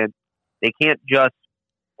complacent. They can't just,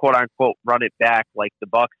 quote unquote, run it back like the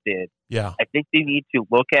Bucs did. Yeah. I think they need to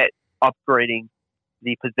look at upgrading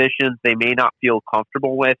the positions they may not feel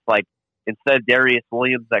comfortable with. Like, instead of Darius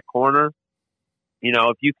Williams at corner,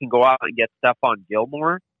 if you can go out and get Stephon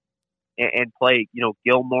Gilmore and play,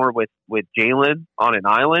 Gilmore with Jalen on an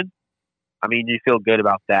island, I mean, you feel good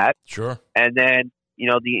about that. Sure. And then,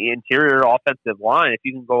 the interior offensive line, if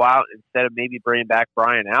you can go out instead of maybe bringing back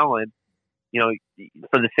Brian Allen,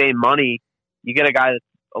 for the same money, you get a guy that's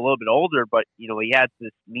a little bit older, but, he has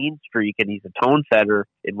this mean streak and he's a tone setter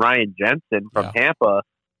in Ryan Jensen from Tampa.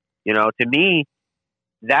 To me,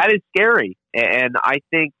 that is scary. And I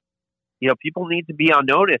think, people need to be on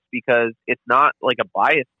notice, because it's not like a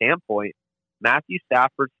biased standpoint. Matthew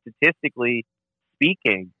Stafford, statistically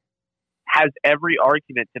speaking, has every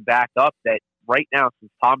argument to back up that right now,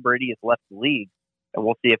 since Tom Brady has left the league, and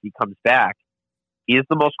we'll see if he comes back, he is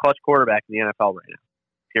the most clutch quarterback in the NFL right now,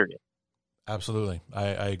 period. Absolutely.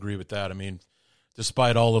 I agree with that. I mean,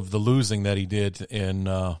 despite all of the losing that he did in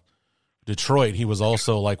Detroit, he was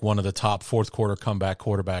also like one of the top fourth quarter comeback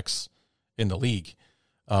quarterbacks in the league.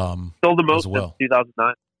 Still the most since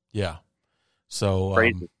 2009. Yeah. So,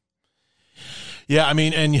 crazy. Yeah, I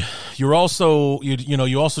mean, and you're also,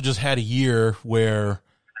 you also just had a year where,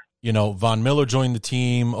 Von Miller joined the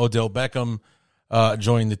team, Odell Beckham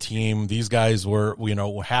joined the team. These guys were,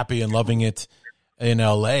 happy and loving it in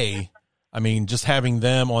LA. I mean, just having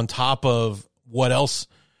them on top of what else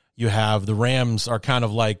you have, the Rams are kind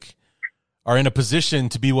of like, are in a position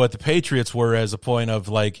to be what the Patriots were, as a point of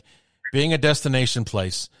like being a destination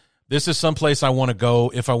place. This is someplace I want to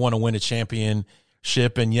go if I want to win a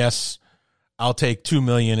championship. And yes, I'll take $2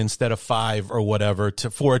 million instead of $5 million or whatever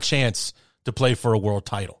for a chance to play for a world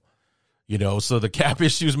title. So the cap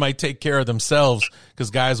issues might take care of themselves, because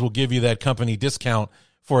guys will give you that company discount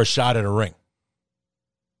for a shot at a ring.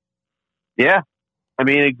 Yeah, I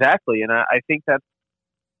mean, exactly. And I think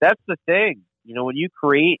that's the thing. When you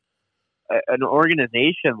create an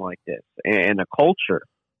organization like this and a culture,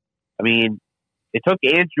 I mean, it took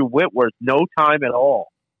Andrew Whitworth no time at all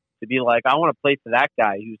to be like, I want to play for that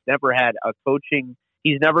guy who's never had a coaching.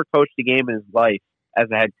 He's never coached a game in his life as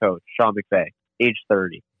a head coach, Sean McVay, age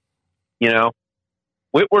 30. You know,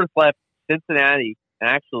 Whitworth left Cincinnati, and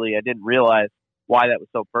actually I didn't realize why that was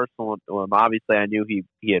so personal to him. Obviously, I knew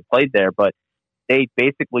he had played there, but they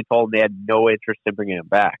basically told him they had no interest in bringing him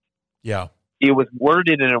back. Yeah. It was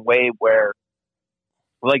worded in a way where,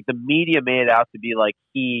 like, the media made it out to be like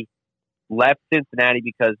he left Cincinnati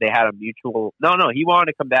because they had a mutual... No, he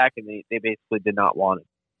wanted to come back, and they basically did not want him.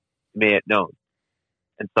 They made it known.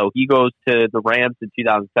 And so he goes to the Rams in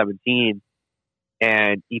 2017,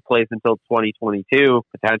 and he plays until 2022,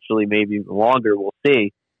 potentially maybe even longer. We'll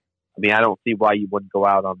see. I mean, I don't see why you wouldn't go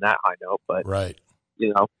out on that high note, but, right.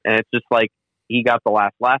 You know, and it's just like he got the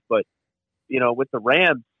last laugh. But, you know, with the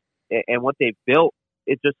Rams and what they've built,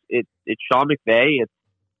 it's Sean McVay.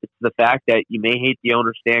 It's the fact that you may hate the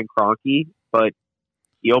owner, Stan Kroenke, but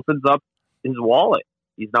he opens up his wallet.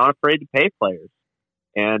 He's not afraid to pay players.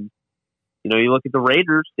 And, you know, you look at the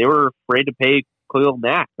Raiders, they were afraid to pay Khalil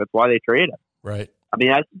Mack. That's why they traded him. Right. I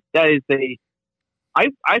mean, I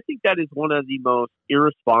think that is one of the most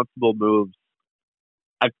irresponsible moves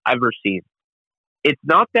I've ever seen. It's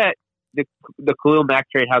not that the Khalil Mack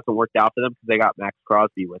trade hasn't worked out for them because they got Max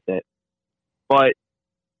Crosby with it. But,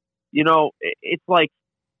 you know, it's like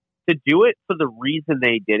to do it for the reason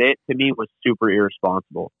they did it, to me, was super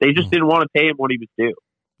irresponsible. They just didn't want to pay him what he was due.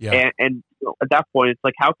 Yeah. And you know, at that point, it's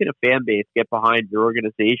like, how can a fan base get behind your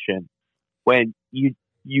organization when you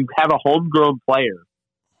have a homegrown player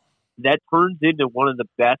that turns into one of the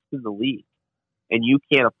best in the league and you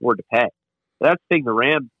can't afford to pay? That's the thing. The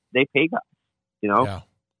Rams, they pay guys, you know, Yeah.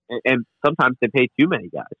 and sometimes they pay too many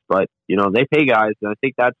guys, but, you know, they pay guys. And I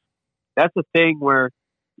think that's a thing where,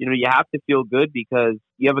 you know, you have to feel good because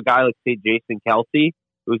you have a guy like, say, Jason Kelce,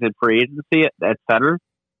 who's in free agency at center.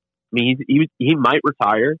 I mean, he might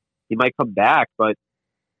retire. He might come back, but,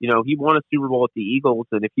 you know, he won a Super Bowl with the Eagles,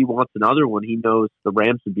 and if he wants another one, he knows the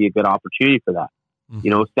Rams would be a good opportunity for that. Mm-hmm.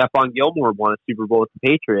 You know, Stephon Gilmore won a Super Bowl with the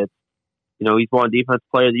Patriots. You know, he's won Defensive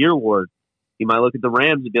Player of the Year award. He might look at the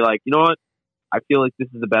Rams and be like, you know what? I feel like this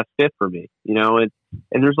is the best fit for me. You know, and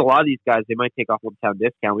there's a lot of these guys, they might take a hometown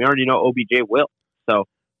discount. We already know OBJ will. So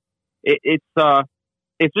it's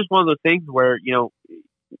just one of those things where, you know,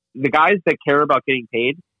 the guys that care about getting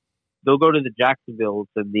paid, they'll go to the Jacksonvilles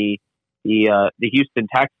and the Houston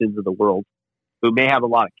Texans of the world, who may have a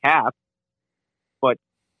lot of cap, but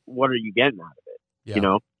what are you getting out of it? Yeah. You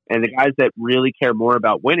know, and the guys that really care more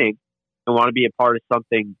about winning and want to be a part of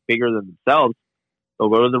something bigger than themselves, they'll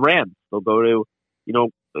go to the Rams. They'll go to, you know,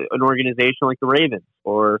 an organization like the Ravens,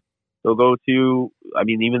 or they'll go to, I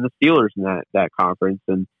mean, even the Steelers in that conference,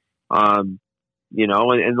 and you know,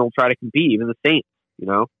 and they'll try to compete, even the Saints, you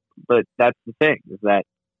know. But that's the thing, is that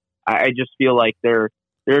I just feel like there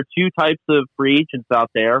are two types of free agents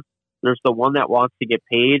out there. There's the one that wants to get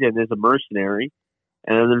paid and is a mercenary,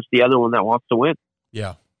 and then there's the other one that wants to win.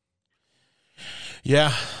 Yeah.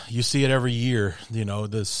 Yeah, you see it every year. You know,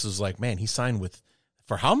 this is like, man, he signed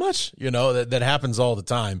for how much? You know, that happens all the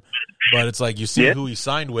time. But it's like you see who he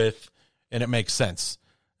signed with, and it makes sense.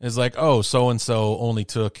 It's like, oh, so-and-so only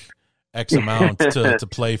took X amount to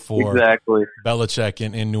play for exactly. Belichick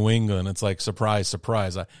in New England. It's like, surprise,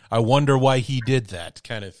 surprise. I wonder why he did that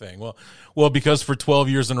kind of thing. Well, because for 12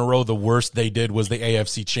 years in a row, the worst they did was the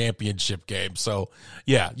AFC Championship game. So,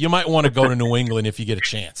 yeah, you might want to go to New England if you get a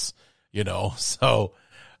chance, you know. So,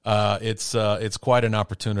 it's quite an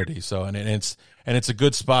opportunity. So, and it's a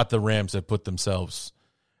good spot the Rams have put themselves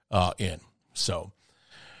in. So,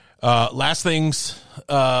 last things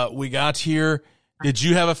we got here. Did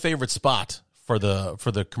you have a favorite spot for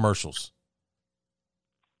the commercials?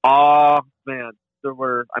 Oh, man, there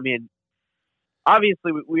were. I mean,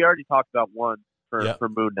 obviously we already talked about one for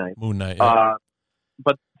Moon Knight. Moon Knight. Yeah.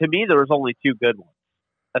 But to me, there was only two good ones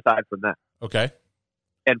aside from that. Okay.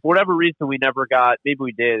 And for whatever reason, we never got. Maybe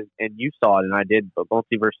we did, and you saw it, and I did. But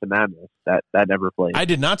Multiverse of Madness, that never played. I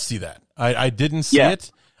did not see that. I didn't see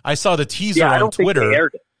it. I saw the teaser I on don't Twitter. Think they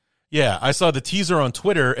aired it. Yeah, I saw the teaser on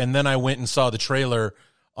Twitter, and then I went and saw the trailer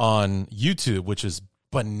on YouTube, which is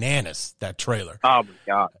bananas, that trailer. Oh, my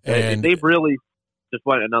God. And they've really just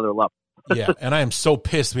went another level. Yeah, and I am so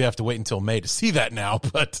pissed we have to wait until May to see that now.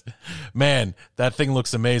 But, man, that thing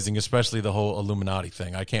looks amazing, especially the whole Illuminati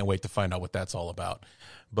thing. I can't wait to find out what that's all about.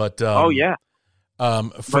 But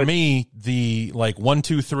for me, the 1,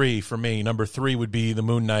 2, 3 for me, number 3 would be the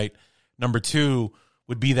Moon Knight. Number 2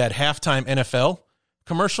 would be that halftime NFL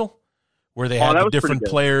commercial where they had the different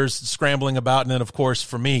players scrambling about. And then, of course,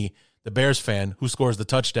 for me, the Bears fan, who scores the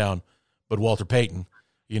touchdown but Walter Payton,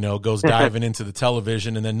 goes diving into the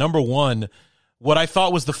television. And then number one, what I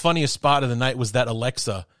thought was the funniest spot of the night was that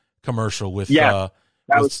Alexa commercial with that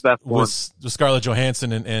was the best one. with Scarlett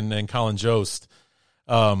Johansson and Colin Jost.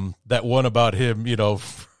 That one about him,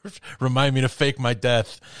 remind me to fake my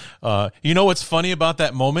death. What's funny about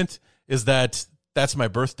that moment is that's my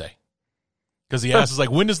birthday. Because he asks,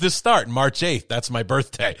 when does this start? March 8th. That's my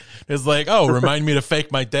birthday. It's like, oh, remind me to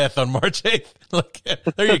fake my death on March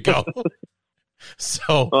 8th. There you go.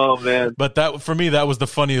 So, oh man! But for me, that was the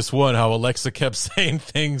funniest one. How Alexa kept saying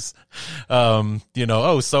things, so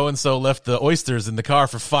and so left the oysters in the car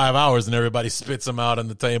for 5 hours, and everybody spits them out on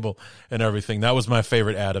the table and everything. That was my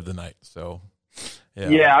favorite ad of the night. So,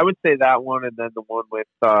 yeah, I would say that one, and then the one with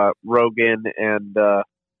Rogan and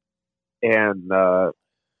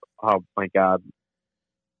oh my God,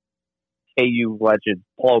 KU legend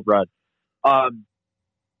Paul Rudd. I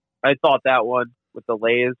thought that one with the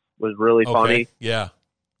Lays was really funny. Yeah.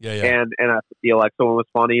 And I thought the Alexa one was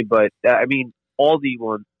funny, but all the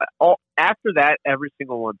ones, after that, every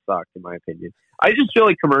single one sucked, in my opinion. I just feel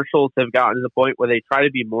like commercials have gotten to the point where they try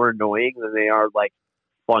to be more annoying than they are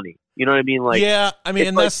funny. You know what I mean?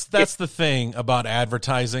 And that's the thing about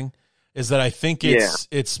advertising is that I think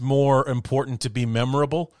it's more important to be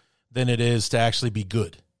memorable than it is to actually be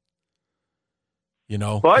good.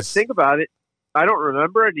 But think about it. I don't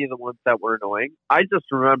remember any of the ones that were annoying. I just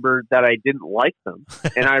remembered that I didn't like them.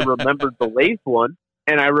 And I remembered the Lay's one,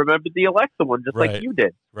 and I remembered the Alexa one, just like you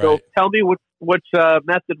did. Right. So tell me which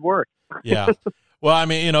method worked. Yeah. Well,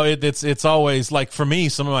 it's always for me,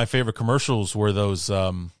 some of my favorite commercials were those,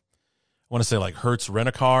 I want to say Hertz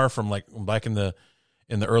Rent-A-Car from back in the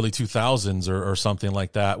early 2000s or something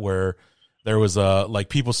like that, where there was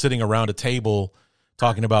people sitting around a table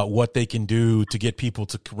talking about what they can do to get people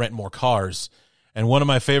to rent more cars. And one of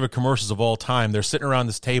my favorite commercials of all time, they're sitting around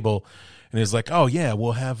this table and it's like, oh yeah,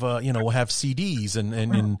 we'll have, we'll have CDs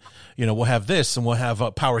and we'll have this and we'll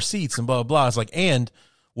have power seats and blah, blah, blah. It's like, and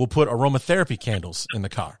we'll put aromatherapy candles in the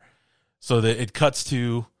car, so that it cuts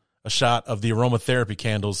to a shot of the aromatherapy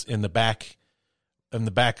candles in the back of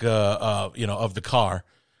the car.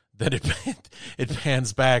 Then it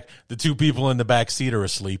pans back. The two people in the back seat are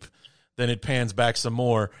asleep. Then it pans back some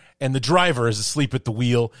more, and the driver is asleep at the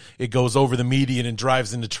wheel. It goes over the median and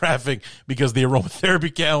drives into traffic because the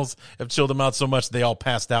aromatherapy candles have chilled them out so much they all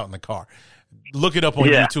passed out in the car. Look it up on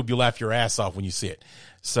YouTube. You'll laugh your ass off when you see it.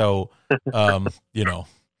 So,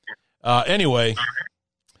 anyway,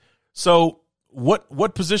 so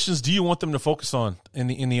what positions do you want them to focus on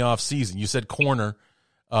in the off season? You said corner.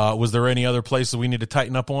 Was there any other places we need to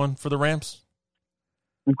tighten up on for the Rams?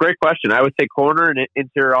 Great question. I would say corner and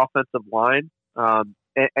interior offensive line,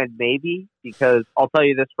 and maybe, because I'll tell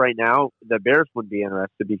you this right now, the Bears would be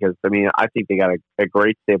interested because, I think they got a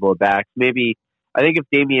great stable of backs. Maybe, I think if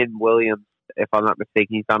Damian Williams, if I'm not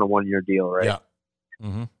mistaken, he's on a 1-year deal, right? Yeah.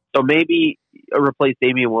 Mm-hmm. So maybe replace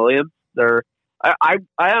Damian Williams. I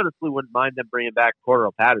honestly wouldn't mind them bringing back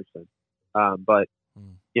Cordell Patterson. But,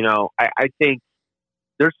 I think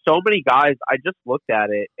there's so many guys. I just looked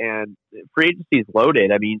at it, and free agency is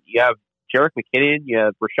loaded. You have Jerick McKinnon, you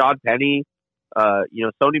have Rashad Penny,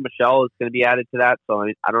 Sony Michel is going to be added to that. So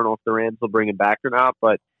I don't know if the Rams will bring him back or not,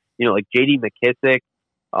 but J.D. McKissick.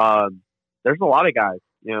 There's a lot of guys.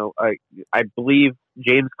 I believe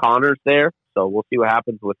James Conner's there, so we'll see what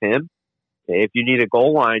happens with him. If you need a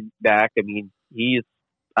goal line back,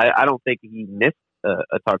 I don't think he missed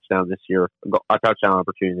a touchdown this year, a touchdown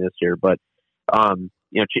opportunity this year, but.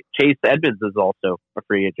 Chase Edmonds is also a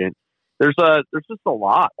free agent. There's just a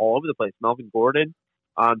lot all over the place. Melvin Gordon.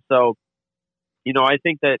 So, I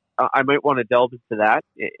think that I might want to delve into that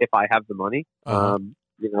if I have the money. I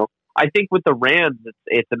think with the Rams,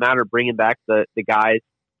 it's a matter of bringing back the guys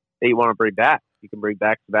that you want to bring back. You can bring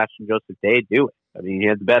back Sebastian Joseph Day, do it. He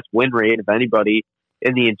has the best win rate of anybody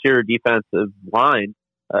in the interior defensive line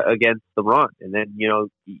against the run. And then,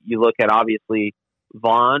 you look at obviously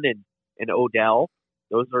Vaughn and Odell.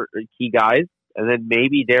 Those are key guys. And then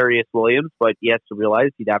maybe Darius Williams, but he has to realize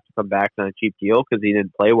he'd have to come back on a cheap deal because he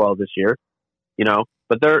didn't play well this year.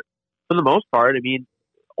 But they're, for the most part,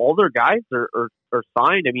 all their guys are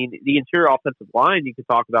signed. The interior offensive line, you could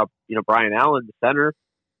talk about, Brian Allen, the center,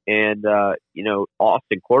 and,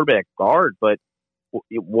 Austin Corbett, guard. But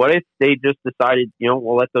what if they just decided,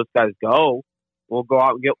 we'll let those guys go. We'll go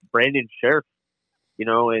out and get Brandon Sheriff,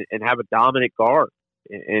 and have a dominant guard.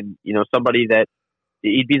 And somebody that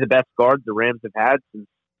he'd be the best guard the Rams have had since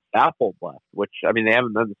Saffold left, which, they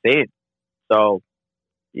haven't done the same. So,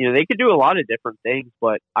 they could do a lot of different things,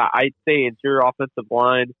 but I'd say interior offensive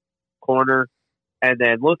line, corner, and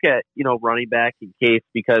then look at, running back in case,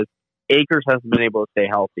 because Akers hasn't been able to stay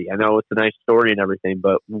healthy. I know it's a nice story and everything,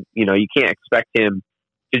 but you can't expect him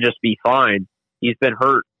to just be fine. He's been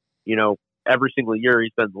hurt, every single year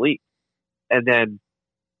he's been in the league. And then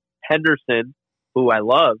Henderson, who I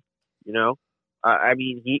love, he's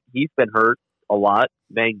been hurt a lot,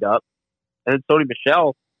 banged up. And then Sony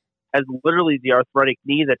Michel has literally the arthritic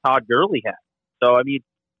knee that Todd Gurley had. So,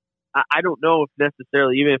 I don't know if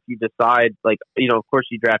necessarily, even if you decide, of course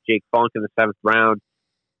you draft Jake Funk in the 7th round.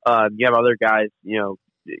 You have other guys,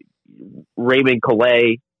 Raymond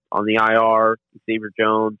Calais on the IR, Xavier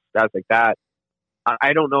Jones, guys like that.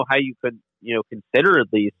 I don't know how you could, consider at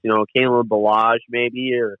least, Kalen Ballage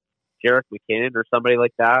maybe, or Jerick McKinnon or somebody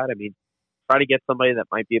like that. Try to get somebody that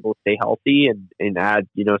might be able to stay healthy and add,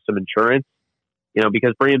 some insurance,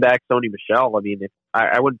 because bringing back Sony Michel, if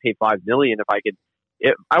I wouldn't pay $5 million if I could.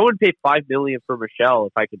 I wouldn't pay $5 million for Michel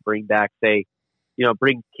if I could bring back, say,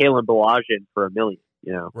 bring Kalen Ballage in for $1 million.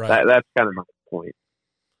 Right. That's kind of my point.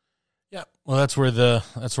 Yeah, well, that's where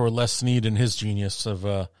Les Snead and his genius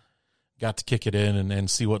have got to kick it in and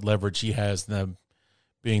see what leverage he has, them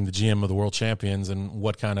being the GM of the World Champions, and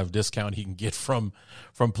what kind of discount he can get from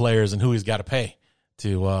players and who he's got to pay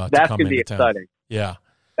to that's come going to be into exciting. Town. Yeah.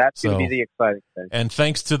 That's going to be the exciting thing. And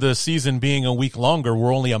thanks to the season being a week longer,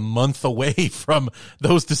 we're only a month away from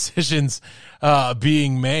those decisions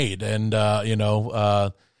being made. And,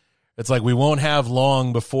 it's like we won't have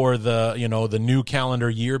long before the new calendar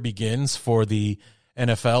year begins for the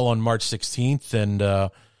NFL on March 16th. And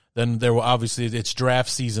then there will obviously it's draft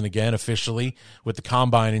season again officially with the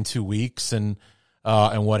combine in 2 weeks and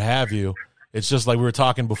what have you. It's just like we were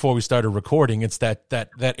talking before we started recording. It's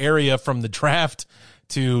that area from the draft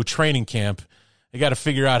to training camp. You got to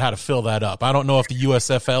figure out how to fill that up. I don't know if the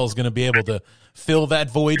USFL is going to be able to fill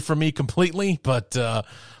that void for me completely, but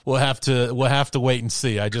we'll have to wait and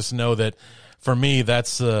see. I just know that for me,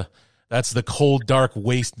 that's the cold, dark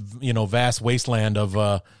waste, vast wasteland of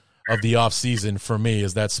the off season for me,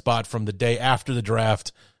 is that spot from the day after the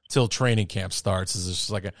draft till training camp starts. Is just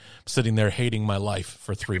like I'm sitting there hating my life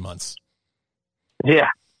for 3 months. Yeah,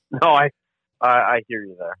 no, I hear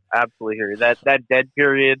you there. Absolutely hear you. That dead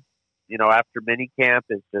period, after mini camp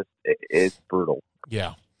is just it's brutal.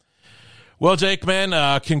 Yeah. Well, Jake,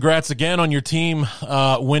 man, congrats again on your team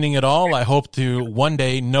winning it all. I hope to one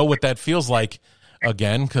day know what that feels like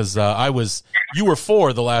again, because you were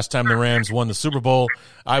 4 the last time the Rams won the Super Bowl.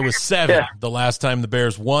 I was 7 the last time the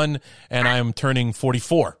Bears won, and I am turning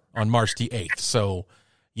 44 on March the 8th. So,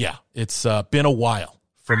 yeah, it's been a while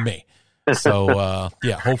for me. So,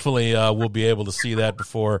 hopefully we'll be able to see that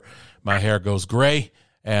before my hair goes gray.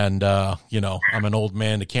 And, I'm an old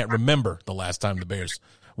man that can't remember the last time the Bears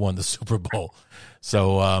won the Super Bowl.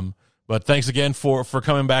 So, but thanks again for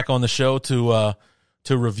coming back on the show to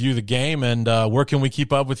review the game. And where can we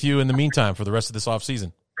keep up with you in the meantime for the rest of this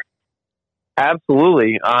offseason?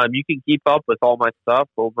 Absolutely. You can keep up with all my stuff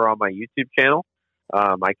over on my YouTube channel.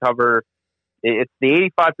 I cover... It's the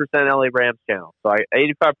 85% LA Rams channel. So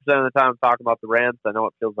 85% of the time I'm talking about the Rams. I know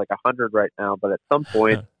it feels like 100 right now, but at some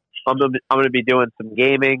point I'm going to be doing some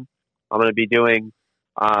gaming. I'm going to be doing,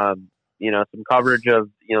 some coverage of,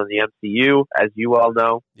 the MCU, as you all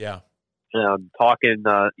know. Yeah. Talking,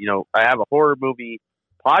 I have a horror movie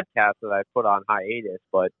podcast that I put on hiatus,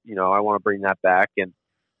 but, I want to bring that back and,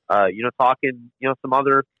 talking, some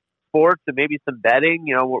other sports and maybe some betting.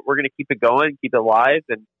 We're going to keep it going, keep it live,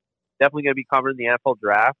 and definitely going to be covering the NFL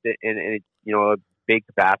draft in a big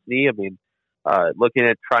capacity. Looking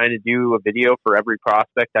at trying to do a video for every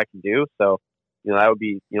prospect I can do. So, that would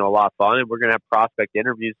be, a lot of fun. And we're going to have prospect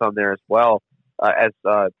interviews on there as well, as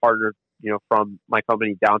partners, from my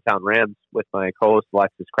company, Downtown Rams, with my co-host,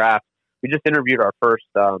 Alexis Kraft. We just interviewed our first,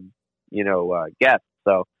 guest.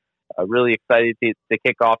 So, really excited to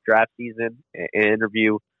kick off draft season and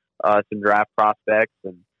interview some draft prospects.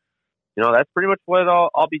 And, that's pretty much what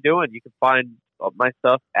I'll be doing. You can find my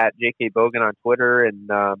stuff at JK Bogan on Twitter and,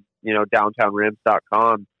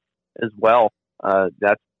 downtownrims.com as well.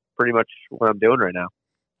 That's pretty much what I'm doing right now.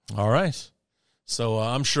 All right. So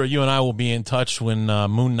I'm sure you and I will be in touch when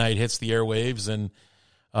Moon Knight hits the airwaves and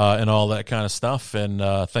all that kind of stuff.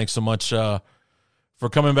 And thanks so much for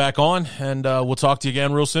coming back on, and we'll talk to you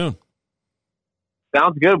again real soon.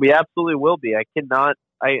 Sounds good. We absolutely will be.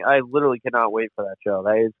 I literally cannot wait for that show.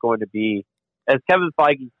 That is going to be, as Kevin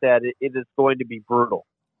Feige said, it is going to be brutal.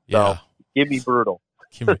 So give me brutal.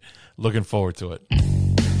 Looking forward to it.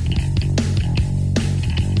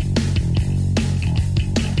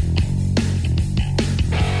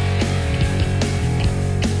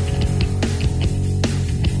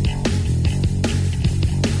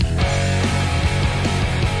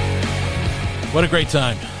 What a great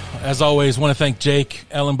time. as always, want to thank Jake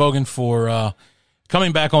Ellenbogen for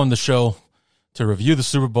coming back on the show to review the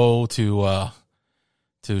Super Bowl, to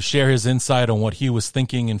share his insight on what he was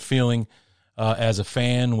thinking and feeling as a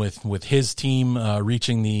fan with his team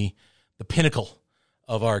reaching the pinnacle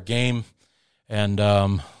of our game. And,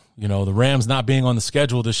 the Rams not being on the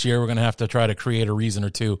schedule this year, we're going to have to try to create a reason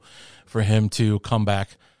or two for him to come back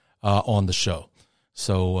on the show.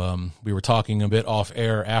 So we were talking a bit off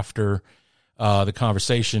air after the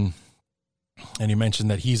conversation, and he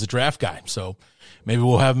mentioned that he's a draft guy. So maybe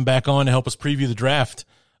we'll have him back on to help us preview the draft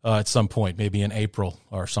at some point, maybe in April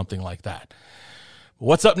or something like that.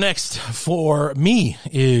 What's up next for me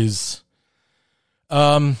is,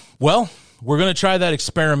 we're going to try that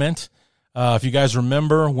experiment. If you guys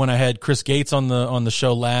remember when I had Chris Gates on the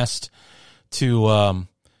show last, to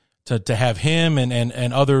have him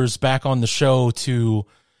and others back on the show to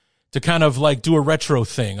kind of like do a retro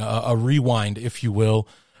thing, a rewind, if you will,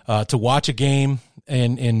 to watch a game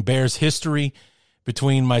in Bears history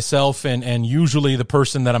between myself and usually the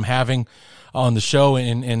person that I'm having on the show.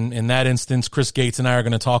 In that instance, Chris Gates and I are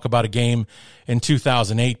going to talk about a game in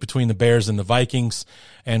 2008 between the Bears and the Vikings,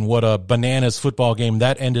 and what a bananas football game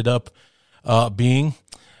that ended up being.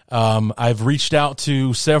 I've reached out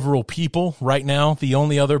to several people right now. The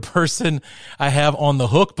only other person I have on the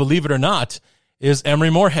hook, believe it or not, is Emery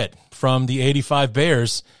Moorhead from the 85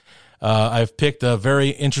 Bears. I've picked a very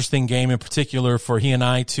interesting game in particular for he and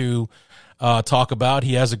I to talk about.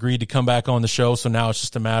 He has agreed to come back on the show, so now it's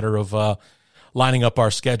just a matter of lining up our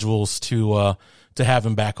schedules to have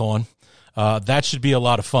him back on. That should be a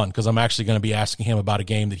lot of fun because I'm actually going to be asking him about a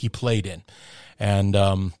game that he played in, and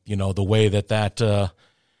the way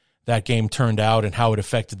that game turned out and how it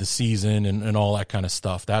affected the season and all that kind of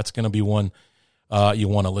stuff. That's going to be one you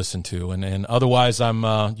want to listen to. And otherwise, I'm,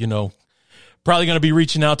 probably going to be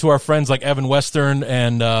reaching out to our friends like Evan Western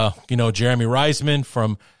and, Jeremy Reisman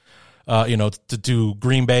from, to do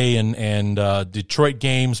Green Bay and Detroit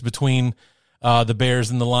games between the Bears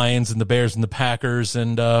and the Lions and the Bears and the Packers,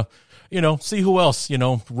 and, see who else,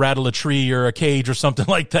 rattle a tree or a cage or something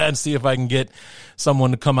like that, and see if I can get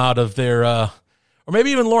someone to come out of their, or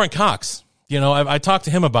maybe even Lauren Cox. I talked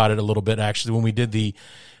to him about it a little bit, actually, when we did the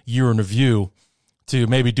year in review, to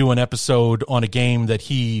maybe do an episode on a game that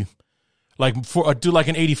he, do like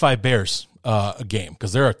an 85 Bears game,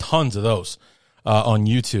 because there are tons of those on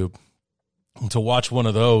YouTube. And to watch one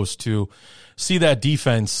of those, to see that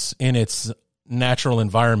defense in its natural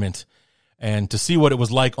environment, and to see what it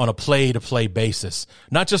was like on a play-to-play basis,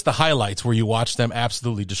 not just the highlights where you watch them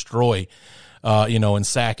absolutely destroy, and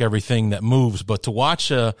sack everything that moves, but to watch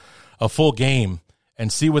a full game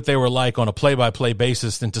and see what they were like on a play-by-play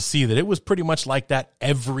basis, and to see that it was pretty much like that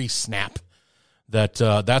every snap.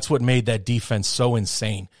 That's what made that defense so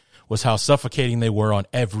insane, was how suffocating they were on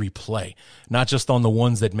every play, not just on the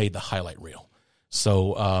ones that made the highlight reel.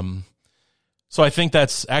 So I think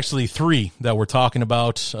that's actually three that we're talking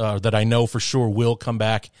about that I know for sure will come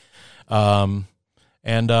back. And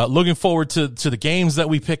looking forward to the games that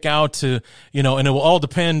we pick out, to, and it will all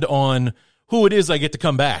depend on who it is I get to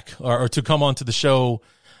come back or to come onto the show,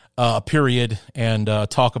 period, and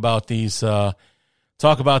talk about these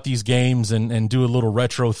games and do a little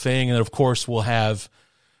retro thing. And of course we'll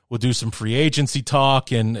do some free agency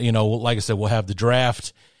talk, and, like I said, we'll have the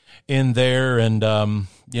draft in there, and,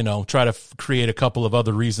 try to create a couple of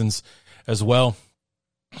other reasons as well.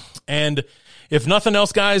 And if nothing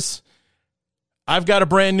else, guys, I've got a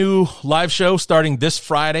brand new live show starting this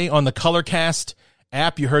Friday on the Colorcast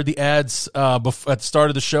app. You heard the ads at the start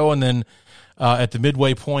of the show, and then at the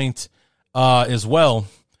midway point as well.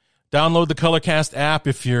 Download the Colorcast app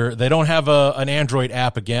if they don't have an Android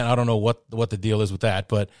app again. I don't know what the deal is with that,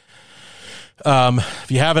 but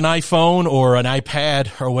if you have an iPhone or an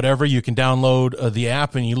iPad or whatever, you can download the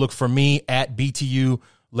app, and you look for me at BTU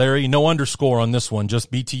Larry. No underscore on this one,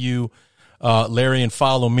 just BTU Larry, and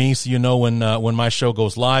follow me so you know when my show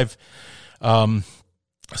goes live.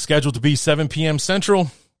 Scheduled to be 7 p.m. Central,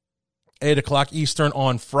 8 o'clock Eastern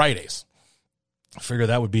on Fridays. I figure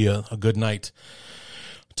that would be a good night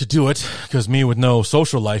to do it, because me with no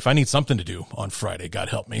social life, I need something to do on Friday, God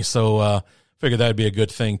help me. So figure that'd be a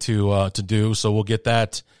good thing to do. So we'll get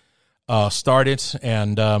that started,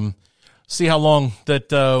 and see how long that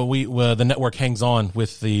the network hangs on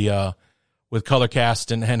with with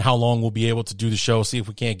Colorcast, and how long we'll be able to do the show. See if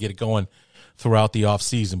we can't get it going throughout the off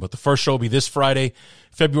season. But the first show will be this Friday,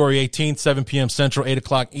 February 18th, 7 p.m. Central, 8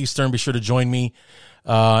 o'clock Eastern. Be sure to join me,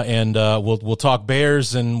 and we'll talk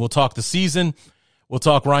Bears, and we'll talk the season. We'll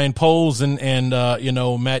talk Ryan Poles and Matt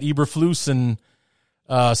Eberflus, and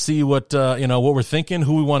see what what we're thinking,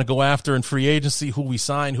 who we want to go after in free agency, who we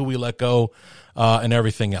sign, who we let go, and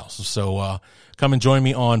everything else. So come and join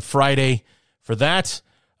me on Friday for that.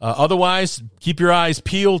 Otherwise, keep your eyes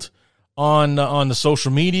peeled on the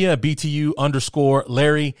social media,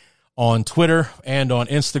 BTU_Larry on Twitter and on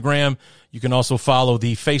Instagram. You can also follow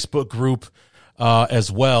the Facebook group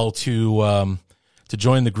as well to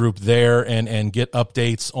join the group there and get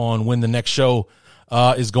updates on when the next show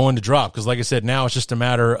is going to drop. Because like I said, now it's just a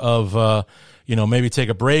matter of, maybe take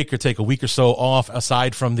a break or take a week or so off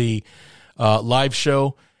aside from the live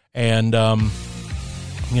show and,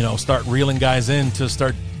 start reeling guys in to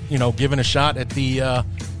start, giving a shot at the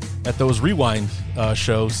at those rewind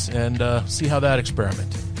shows and see how that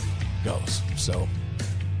experiment goes. So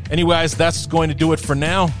anyways, that's going to do it for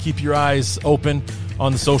now. Keep your eyes open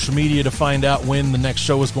on the social media to find out when the next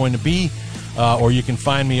show is going to be. Or you can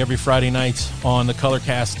find me every Friday night on the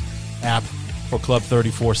Colorcast app for Club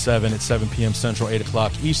 34-7 at 7 p.m. Central, 8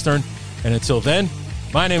 o'clock Eastern. And until then,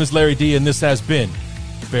 my name is Larry D, and this has been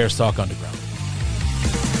Bears Talk Underground.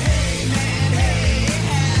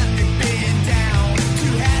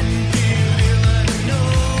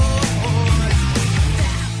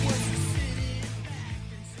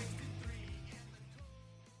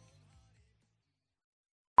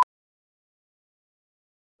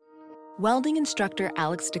 Welding instructor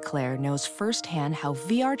Alex DeClaire knows firsthand how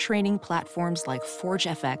VR training platforms like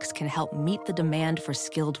ForgeFX can help meet the demand for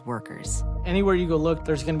skilled workers. Anywhere you go look,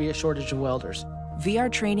 there's going to be a shortage of welders.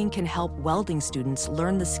 VR training can help welding students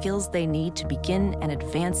learn the skills they need to begin and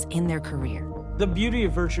advance in their career. The beauty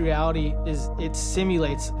of virtual reality is it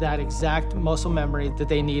simulates that exact muscle memory that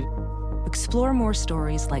they need. Explore more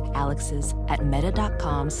stories like Alex's at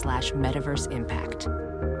meta.com/metaverseimpact.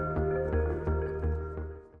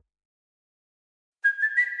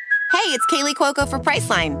 Hey, it's Kaylee Cuoco for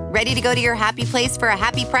Priceline. Ready to go to your happy place for a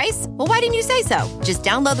happy price? Well, why didn't you say so? Just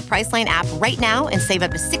download the Priceline app right now and save up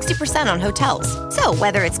to 60% on hotels. So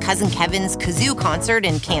whether it's Cousin Kevin's Kazoo Concert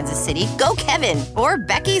in Kansas City, go Kevin, or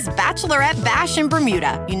Becky's Bachelorette Bash in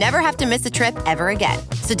Bermuda, you never have to miss a trip ever again.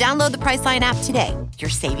 So download the Priceline app today. Your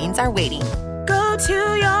savings are waiting. Go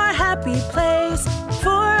to your happy place for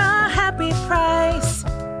a happy price.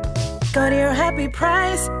 Go to your happy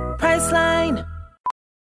price, Priceline.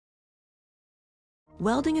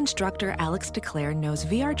 Welding instructor Alex DeClaire knows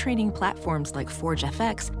VR training platforms like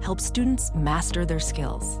ForgeFX help students master their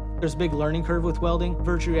skills. There's a big learning curve with welding.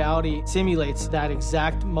 Virtual reality simulates that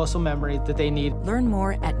exact muscle memory that they need. Learn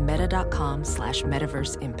more at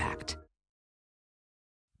meta.com/metaverseimpact.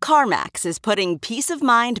 CarMax is putting peace of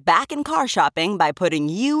mind back in car shopping by putting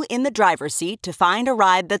you in the driver's seat to find a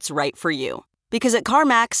ride that's right for you. Because at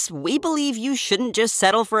CarMax, we believe you shouldn't just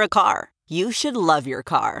settle for a car. You should love your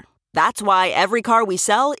car. That's why every car we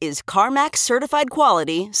sell is CarMax certified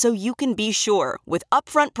quality, so you can be sure with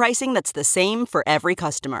upfront pricing that's the same for every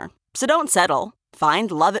customer. So don't settle. Find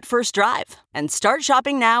love at first drive and start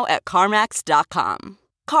shopping now at CarMax.com.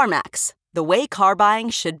 CarMax, the way car buying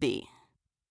should be.